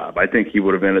State job. I think he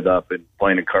would have ended up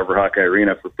playing in Carver Hawkeye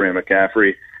Arena for Fran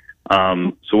McCaffrey.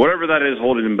 So whatever that is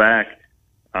holding him back,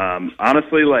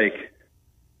 honestly,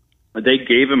 they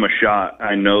gave him a shot.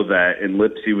 I know that, and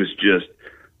Lipsy was just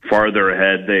farther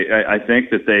ahead. I think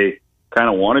that they kind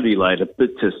of wanted Eli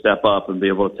to step up and be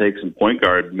able to take some point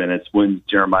guard minutes when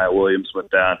Jeremiah Williams went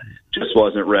down. Just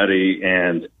wasn't ready,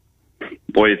 and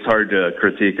boy, it's hard to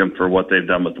critique him for what they've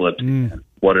done with Lipsy.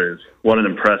 What an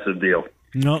impressive deal.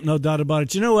 No doubt about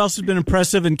it. You know who else has been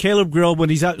impressive? And Caleb Grill, when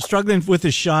he's out struggling with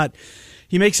his shot,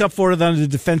 he makes up for it on the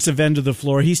defensive end of the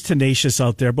floor. He's tenacious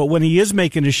out there. But when he is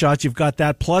making his shots, you've got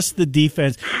that plus the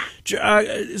defense.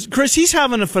 Chris, he's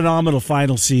having a phenomenal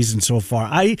final season so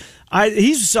far.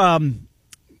 He's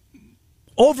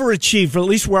overachieved for at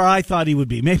least where I thought he would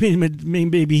be.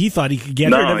 Maybe he thought he could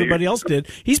get it, and everybody else did.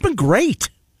 He's been great.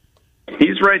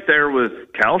 He's right there with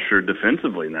Kalsher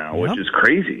defensively now, which is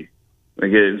crazy.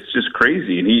 Like, it's just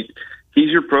crazy. And he's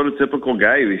your prototypical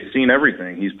guy. He's seen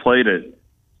everything. He's played it.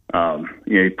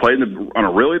 He played on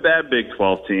a really bad Big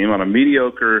 12 team, on a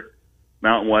mediocre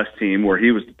Mountain West team where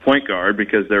he was the point guard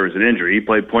because there was an injury. He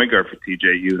played point guard for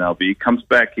TJU and LB. Comes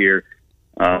back here,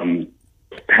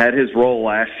 had his role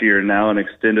last year, now an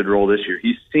extended role this year.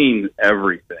 He's seen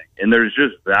everything, and there's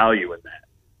just value in that.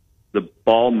 The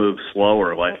ball moves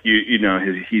slower. Like,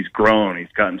 he's grown.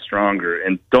 He's gotten stronger.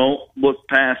 And don't look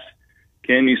past,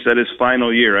 Ken, you said his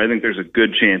final year. I think there's a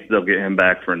good chance they'll get him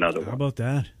back for another one. How about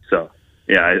that? So,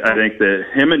 yeah, I think that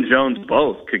him and Jones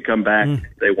both could come back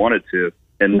if they wanted to.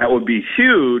 And that would be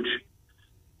huge.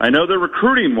 I know they're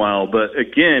recruiting well, but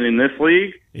again, in this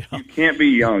league, you can't be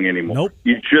young anymore. Nope.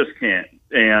 You just can't.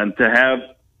 And to have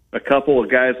a couple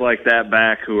of guys like that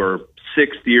back who are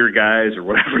sixth-year guys or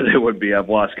whatever they would be, I've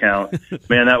lost count,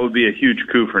 man, that would be a huge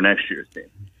coup for next year's team.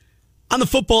 On the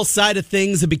football side of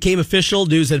things, it became official.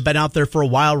 News had been out there for a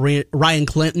while. Ryan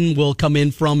Clinton will come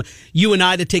in from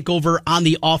UNI to take over on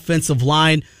the offensive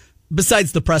line.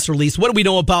 Besides the press release, what do we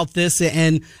know about this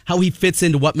and how he fits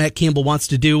into what Matt Campbell wants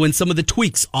to do and some of the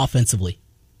tweaks offensively?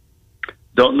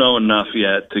 Don't know enough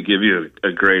yet to give you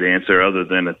a great answer other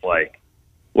than it's like,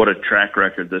 what a track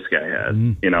record this guy has,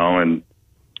 and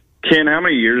Ken, how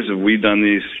many years have we done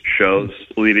these shows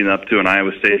leading up to an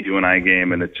Iowa State UNI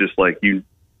game, and it's just like you're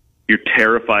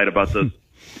terrified about the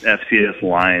FCS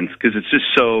lines because it's just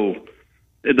so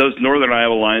 – those Northern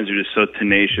Iowa lines are just so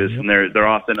tenacious, and they're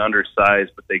often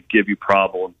undersized, but they give you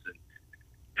problems. And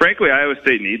frankly, Iowa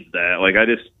State needs that. Like,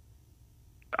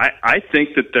 I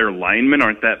think that their linemen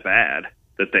aren't that bad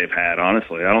that they've had,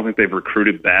 honestly. I don't think they've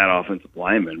recruited bad offensive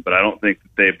linemen, but I don't think that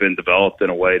they've been developed in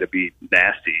a way to be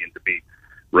nasty and to be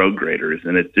road graders.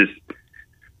 And it's just,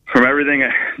 from everything,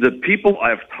 the people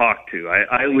I've talked to,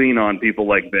 I lean on people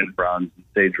like Ben Browns and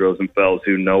Sage Rosenfels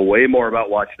who know way more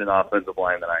about watching an offensive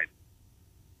line than I do.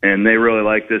 And they really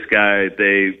like this guy.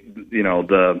 They,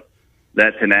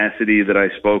 that tenacity that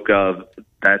I spoke of,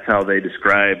 that's how they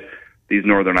describe these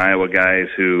Northern Iowa guys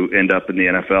who end up in the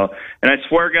NFL. And I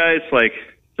swear, guys, like,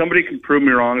 somebody can prove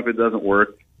me wrong if it doesn't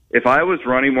work. If I was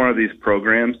running one of these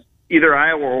programs, either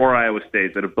Iowa or Iowa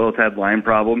State that have both had line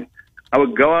problems, I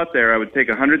would go out there, I would take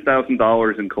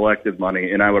 $100,000 in collective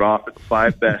money, and I would offer the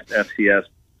 5 best FCS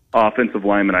offensive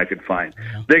linemen I could find.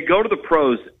 Yeah. They go to the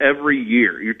pros every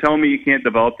year. You're telling me you can't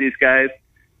develop these guys?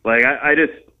 Like, I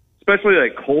just, especially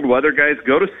like cold weather guys,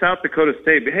 go to South Dakota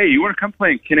State. But hey, you want to come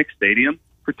play in Kinnick Stadium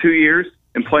for 2 years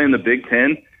and play in the Big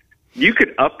Ten? You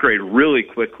could upgrade really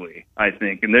quickly, I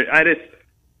think. And I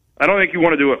don't think you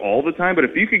want to do it all the time, but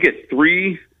if you could get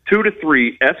 2 to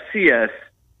 3 FCS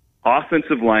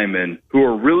offensive linemen who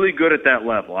are really good at that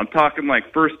level, I'm talking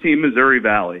like first team Missouri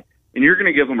Valley, and you're going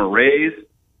to give them a raise,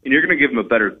 and you're going to give them a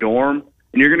better dorm,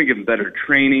 and you're going to give them better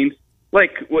training. Like,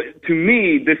 to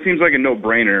me, this seems like a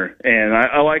no-brainer, and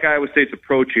I like Iowa State's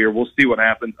approach here. We'll see what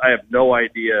happens. I have no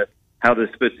idea how this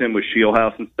fits in with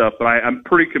Shieldhouse and stuff, but I'm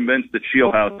pretty convinced that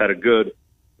Shieldhouse had a good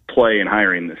play in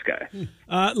hiring this guy.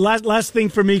 Last thing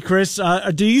for me, Chris.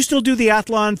 Do you still do the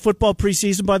Athlon football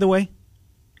preseason, by the way?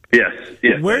 Yes.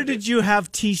 Where did you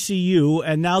have TCU,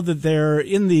 and now that they're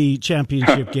in the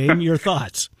championship game, your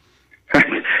thoughts?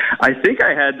 I think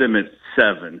I had them at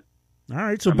 7. All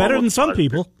right, so better than some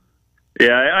people.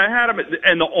 Yeah, I had them,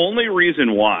 and the only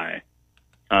reason why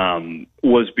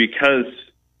was because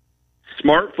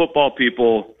smart football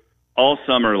people all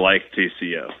summer like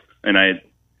TCU, and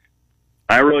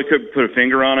I really couldn't put a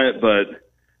finger on it, but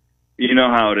you know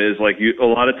how it is. Like, a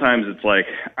lot of times it's like,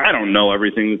 I don't know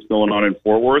everything that's going on in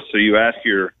Fort Worth, so you ask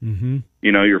your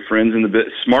your friends in the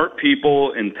smart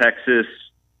people in Texas.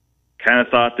 Kind of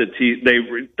thought that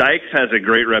Dykes has a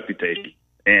great reputation,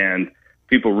 and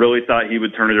people really thought he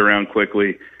would turn it around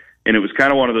quickly. And it was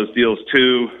kind of one of those deals,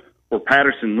 too, where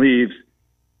Patterson leaves,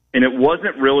 and it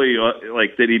wasn't really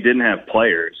like that he didn't have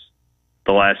players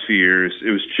the last few years. It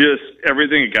was just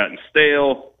everything had gotten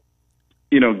stale.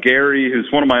 Gary,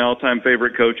 who's one of my all-time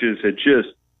favorite coaches, had just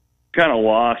kind of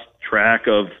lost track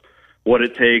of what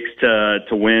it takes to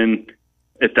win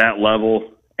at that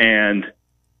level. And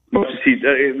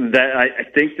I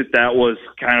think that was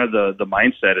kind of the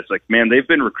mindset. It's like, man, they've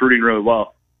been recruiting really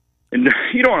well. And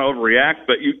you don't want to overreact,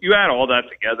 but you add all that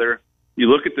together. You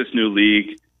look at this new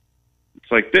league.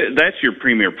 It's like that's your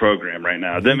premier program right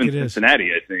now. Them in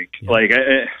Cincinnati, I think. Yeah. Like,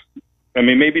 I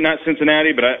mean, maybe not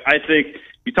Cincinnati, but I think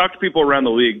you talk to people around the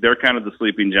league, they're kind of the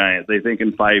sleeping giant. They think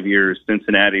in 5 years,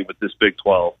 Cincinnati with this Big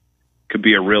 12 could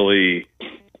be a really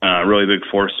big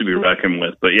force to be reckoned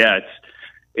with. But yeah,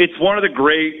 it's one of the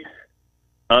great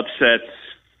upsets,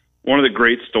 one of the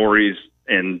great stories,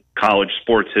 in college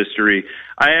sports history.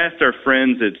 I asked our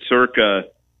friends at Circa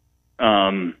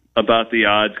about the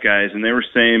odds, guys, and they were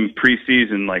saying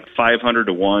preseason like 500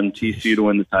 to 1 TCU to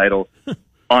win the title.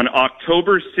 On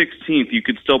October 16th, you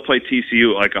could still play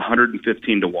TCU like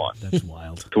 115 to 1. That's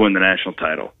wild. To win the national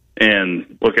title.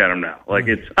 And look at them now. Like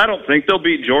I don't think they'll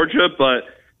beat Georgia, but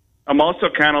I'm also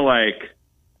kind of like,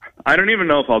 I don't even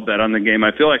know if I'll bet on the game.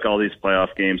 I feel like all these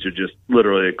playoff games are just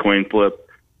literally a coin flip.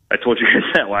 I told you guys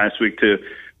that last week too.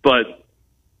 But,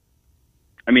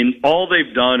 I mean, all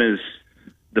they've done is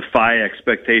defy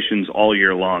expectations all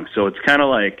year long. So it's kind of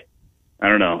like, I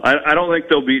don't know. I don't think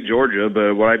they'll beat Georgia,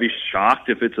 but would I be shocked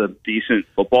if it's a decent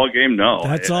football game? No.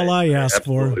 That's all I ask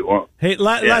for. Won't. Hey,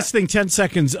 last thing, 10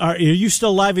 seconds. Are you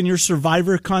still live in your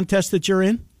Survivor contest that you're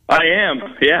in? I am,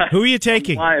 yeah. Who are you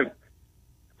taking?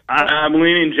 I'm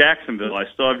leaning Jacksonville. I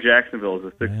still have Jacksonville as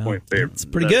a 6-point favorite. It's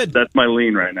pretty good. That's my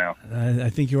lean right now. I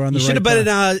think you're on the right path. You should have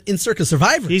bet in Circa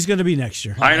Survivor. He's going to be next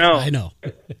year. I know. I know.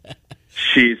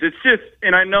 Jeez, it's just,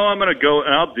 and I know I'm going to go,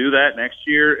 and I'll do that next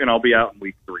year, and I'll be out in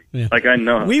week 3. Yeah. Like, I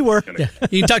know. We were. Yeah.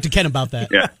 You can talk to Ken about that.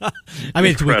 Yeah. I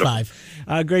mean, it's week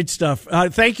 5. Great stuff.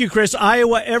 Thank you, Chris.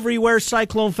 Iowa everywhere,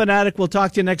 Cyclone Fanatic. We'll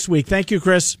talk to you next week. Thank you,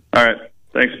 Chris. All right.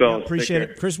 Thanks, fellas. Appreciate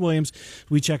it. Chris Williams.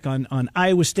 We check on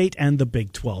Iowa State and the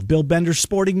Big 12. Bill Bender,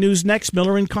 Sporting News next.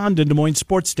 Miller and Condon, Des Moines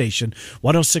Sports Station,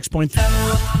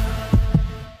 106.3.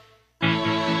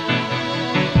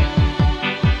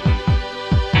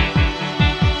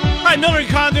 Miller and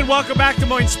Condon, welcome back to Des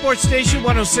Moines Sports Station,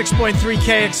 106.3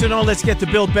 KXNO. Let's get to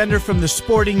Bill Bender from the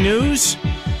Sporting News.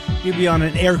 He'll be on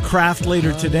an aircraft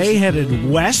later today, headed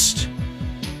west.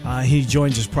 He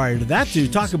joins us prior to that to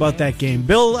talk about that game.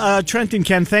 Bill, Trent, and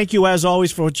Ken, thank you as always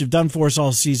for what you've done for us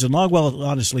all season long. Well,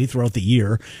 honestly, throughout the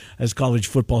year, as college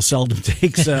football seldom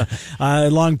takes a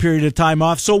long period of time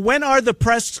off. So when are the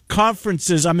press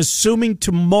conferences? I'm assuming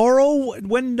tomorrow.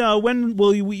 When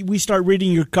will we start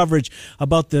reading your coverage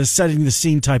about the setting the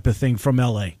scene type of thing from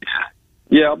L.A.?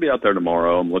 Yeah, I'll be out there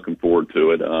tomorrow. I'm looking forward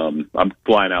to it. I'm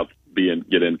flying out to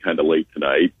get in kind of late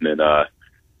tonight, and then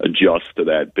adjust to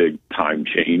that big time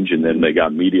change, and then they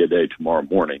got media day tomorrow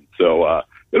morning. So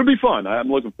it'll be fun. I'm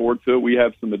looking forward to it. We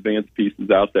have some advanced pieces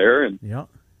out there, and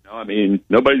I mean,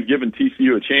 nobody's given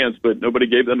TCU a chance, but nobody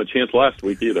gave them a chance last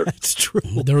week either. That's true.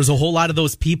 There was a whole lot of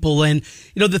those people, and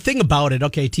the thing about it,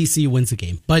 okay, TCU wins the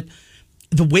game, but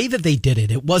the way that they did it,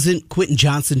 it wasn't Quentin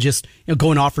Johnson just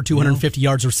going off for 250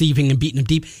 yards receiving and beating him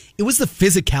deep. It was the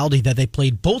physicality that they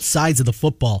played both sides of the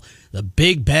football. The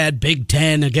big, bad Big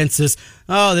Ten against this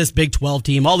Big 12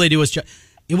 team. All they do is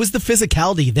it was the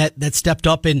physicality that stepped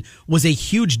up and was a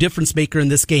huge difference maker in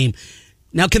this game.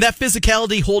 Now, can that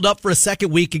physicality hold up for a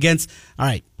second week against, all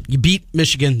right, you beat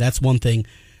Michigan, that's one thing.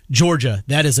 Georgia,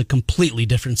 that is a completely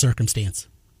different circumstance.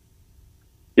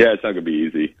 Yeah, it's not going to be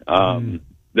easy.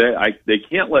 They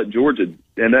can't let Georgia,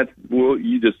 and that's what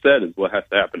you just said is what has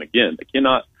to happen again. They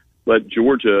cannot let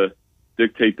Georgia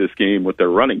dictate this game with their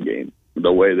running game,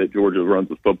 the way that Georgia runs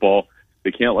the football.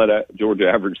 They can't let Georgia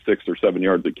average 6 or 7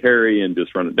 yards a carry and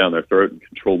just run it down their throat and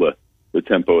control the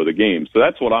tempo of the game. So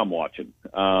that's what I'm watching.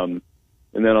 And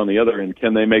then on the other end,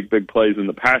 can they make big plays in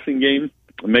the passing game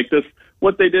and make this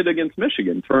what they did against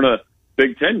Michigan, turn a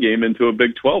Big Ten game into a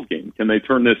Big 12 game? Can they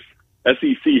turn this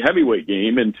SEC heavyweight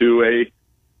game into a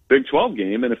Big 12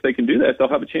 game, and if they can do that, they'll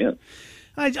have a chance.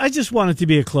 I just want it to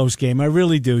be a close game. I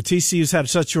really do. TCU's had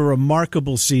such a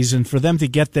remarkable season. For them to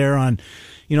get there on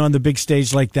the big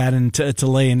stage like that and to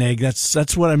lay an egg,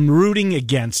 that's what I'm rooting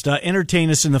against. Entertain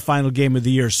us in the final game of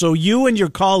the year. So you and your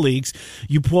colleagues,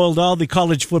 you polled all the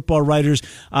college football writers.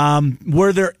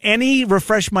 Were there any,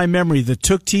 refresh my memory, that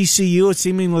took TCU?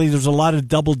 Seemingly there's a lot of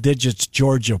double digits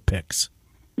Georgia picks.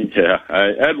 Yeah,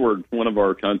 Edward, one of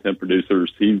our content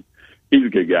producers, he's a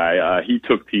good guy. He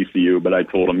took TCU, but I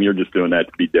told him, you're just doing that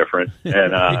to be different.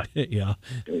 And, yeah,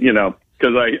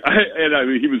 because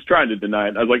he was trying to deny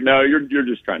it. I was like, no, you're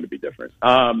just trying to be different.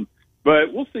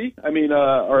 But we'll see. I mean,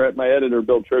 my editor,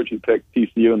 Bill Trojan, picked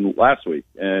TCU last week,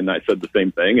 and I said the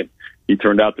same thing, and he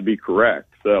turned out to be correct.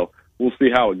 So we'll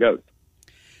see how it goes.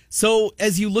 So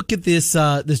as you look at this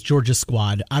Georgia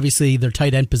squad, obviously their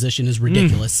tight end position is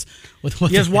ridiculous.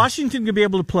 Is Washington going to be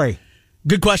able to play?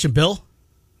 Good question, Bill.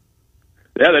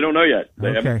 Yeah, they don't know yet.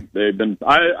 They've been.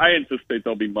 I anticipate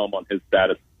they'll be mum on his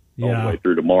status all the way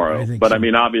through tomorrow. But I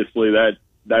mean, obviously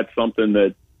that's something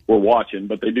that we're watching.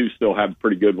 But they do still have a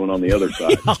pretty good one on the other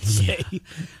side. I'll say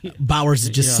Bowers is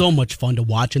just so much fun to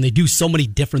watch, and they do so many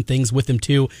different things with him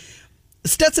too.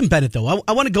 Stetson Bennett, though,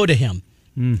 I want to go to him.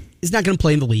 He's not going to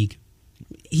play in the league.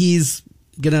 He's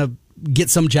going to get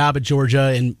some job at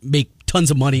Georgia and make tons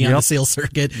of money on the sales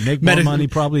circuit. Make more money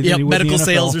probably than he would medical in the NFL.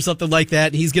 sales or something like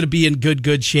that. He's going to be in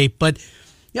good shape. But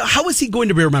how is he going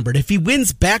to be remembered if he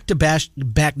wins back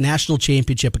national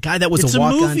championship? A guy that was a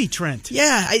walk-on. It's a movie, Trent.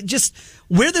 Yeah,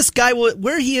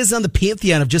 where he is on the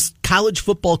pantheon of just college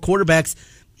football quarterbacks,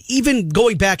 even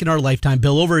going back in our lifetime,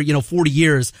 Bill, over 40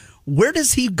 years. Where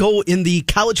does he go in the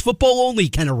college football only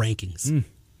kind of rankings?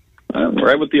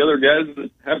 Right with the other guys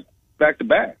that have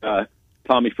back-to-back.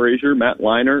 Tommy Frazier, Matt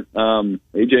Leinart,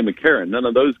 A.J. McCarron. None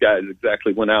of those guys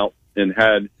exactly went out and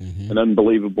had an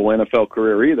unbelievable NFL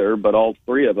career either, but all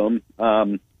three of them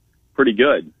pretty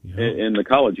good in the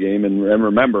college game and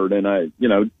remembered. And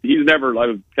he's never. I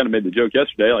kind of made the joke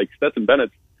yesterday, like Stetson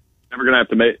Bennett's never going to have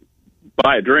to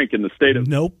buy a drink in the state of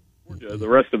Georgia the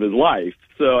rest of his life.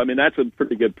 So I mean, that's a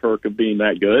pretty good perk of being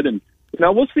that good. And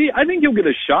we'll see. I think he'll get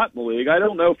a shot in the league. I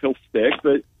don't know if he'll stick,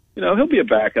 but he'll be a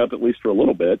backup at least for a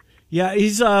little bit. Yeah,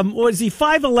 he's what is he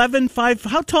 5'11",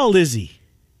 how tall is he?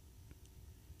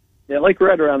 Yeah, like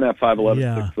right around that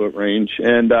 5'11", 6 foot range.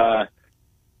 And but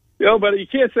you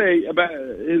can't say about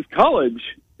his college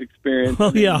experience.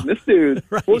 Oh, yeah. This dude,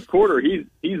 fourth quarter,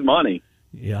 he's money.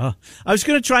 Yeah. I was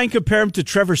going to try and compare him to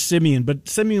Trevor Siemian, but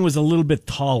Siemian was a little bit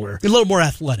taller. A little more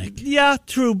athletic. Yeah,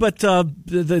 true. But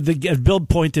the Bill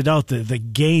pointed out the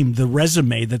game, the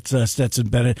resume that Stetson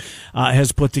Bennett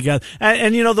has put together.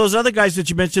 And those other guys that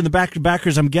you mentioned, the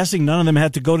back-to-backers, I'm guessing none of them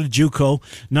had to go to JUCO.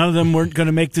 None of them weren't going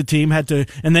to make the team,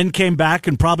 and then came back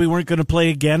and probably weren't going to play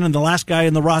again. And the last guy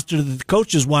in the roster that the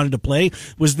coaches wanted to play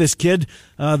was this kid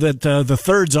that the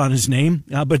third's on his name.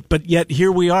 But yet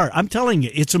here we are. I'm telling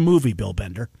you, it's a movie, Bill Bender.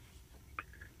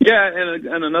 Yeah,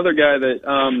 and another guy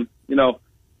that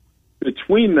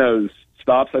between those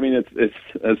stops, I mean, it's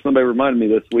as somebody reminded me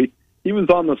this week, he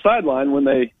was on the sideline when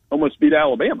they almost beat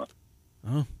Alabama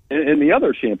in the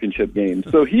other championship game.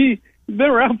 So he's been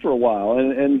around for a while,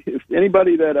 and if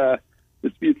anybody that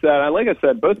disputes that, like I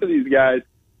said, both of these guys,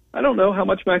 I don't know how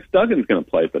much Max Duggan's going to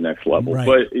play at the next level,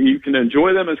 but you can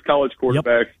enjoy them as college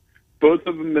quarterbacks. Yep. Both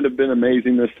of them have been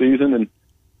amazing this season, and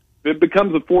if it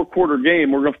becomes a 4-quarter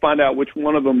game, we're going to find out which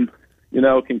one of them,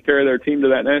 can carry their team to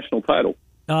that national title.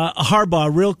 Harbaugh,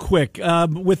 real quick,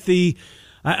 with the,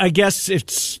 I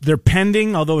guess they're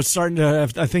pending, although it's starting to,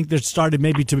 I think they're started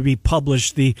maybe to be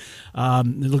published. It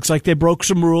looks like they broke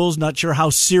some rules. Not sure how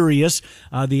serious.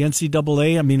 The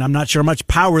NCAA, I mean, I'm not sure how much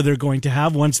power they're going to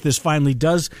have once this finally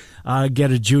does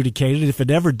get adjudicated, if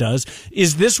it ever does.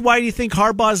 Is this why you think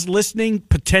Harbaugh's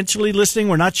potentially listening?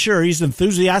 We're not sure. He's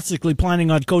enthusiastically planning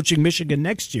on coaching Michigan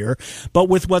next year. But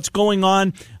with what's going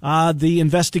on, the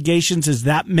investigations, is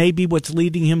that maybe what's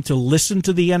leading him to listen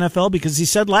to the NFL? Because he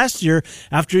said last year,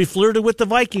 after he flirted with the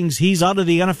Vikings, he's out of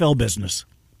the NFL business.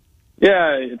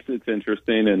 Yeah, it's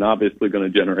interesting and obviously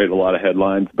going to generate a lot of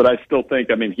headlines. But I still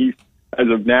think, I mean, he's, as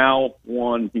of now,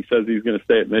 he says he's going to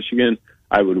stay at Michigan.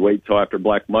 I would wait till after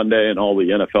Black Monday and all the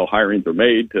NFL hirings are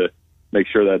made to make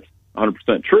sure that's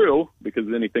 100% true, because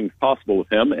anything's possible with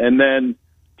him. And then,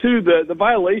 two, the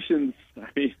violations, I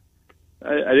mean,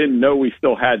 I didn't know we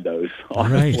still had those,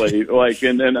 honestly, like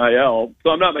in NIL.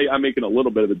 So I'm making a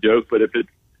little bit of a joke, but if it's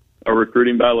a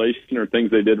recruiting violation or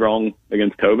things they did wrong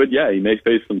against COVID, yeah, he may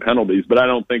face some penalties, but I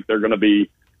don't think they're going to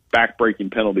be back-breaking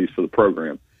penalties for the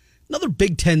program. Another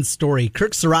Big Ten story,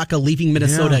 Kirk Soraka leaving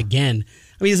Minnesota again.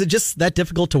 I mean, is it just that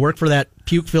difficult to work for that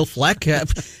puke Phil Fleck?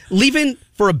 Leaving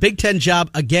for a Big Ten job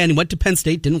again. He went to Penn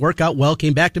State, didn't work out well,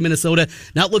 came back to Minnesota.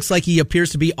 Now it looks like he appears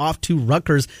to be off to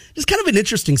Rutgers. Just kind of an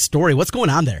interesting story. What's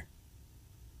going on there?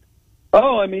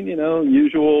 Oh, I mean,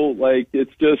 usual, like,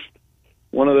 it's just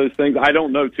one of those things. I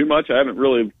don't know too much. I haven't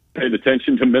really paid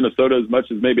attention to Minnesota as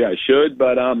much as maybe I should,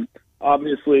 but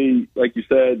obviously, like you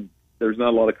said, there's not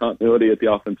a lot of continuity at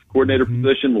the offensive coordinator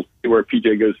position. We'll see where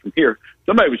PJ goes from here.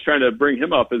 Somebody was trying to bring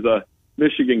him up as a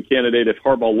Michigan candidate if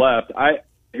Harbaugh left.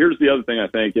 Here's the other thing I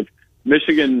think. If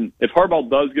Harbaugh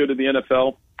does go to the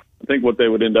NFL, I think what they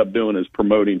would end up doing is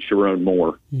promoting Sharon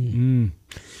Moore. Mm-hmm.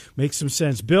 Makes some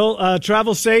sense. Bill,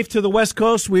 travel safe to the West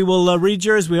Coast. We will read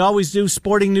yours. We always do.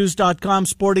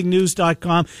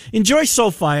 Sportingnews.com. Enjoy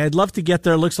SoFi. I'd love to get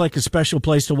there. It looks like a special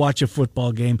place to watch a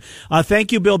football game.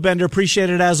 Thank you, Bill Bender. Appreciate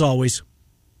it as always.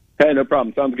 Hey, no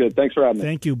problem. Sounds good. Thanks for having me.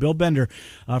 Thank you, Bill Bender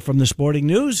from the Sporting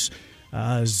News.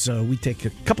 As we take a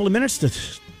couple of minutes to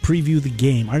preview the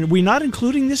game. Are we not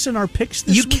including this in our picks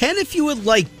this week? You can if you would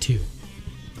like to.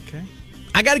 Okay.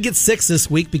 I got to get 6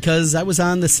 this week because I was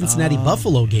on the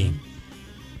Cincinnati-Buffalo game.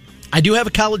 I do have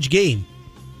a college game.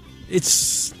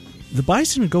 It's the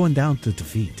Bison are going down to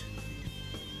defeat.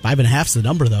 5.5's the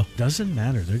number, though. Doesn't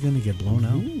matter. They're going to get blown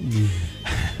out.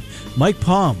 Mike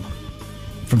Palm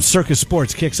from Circus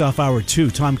Sports kicks off Hour 2.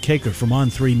 Tom Kaker from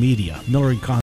On3 Media. Miller and Condon.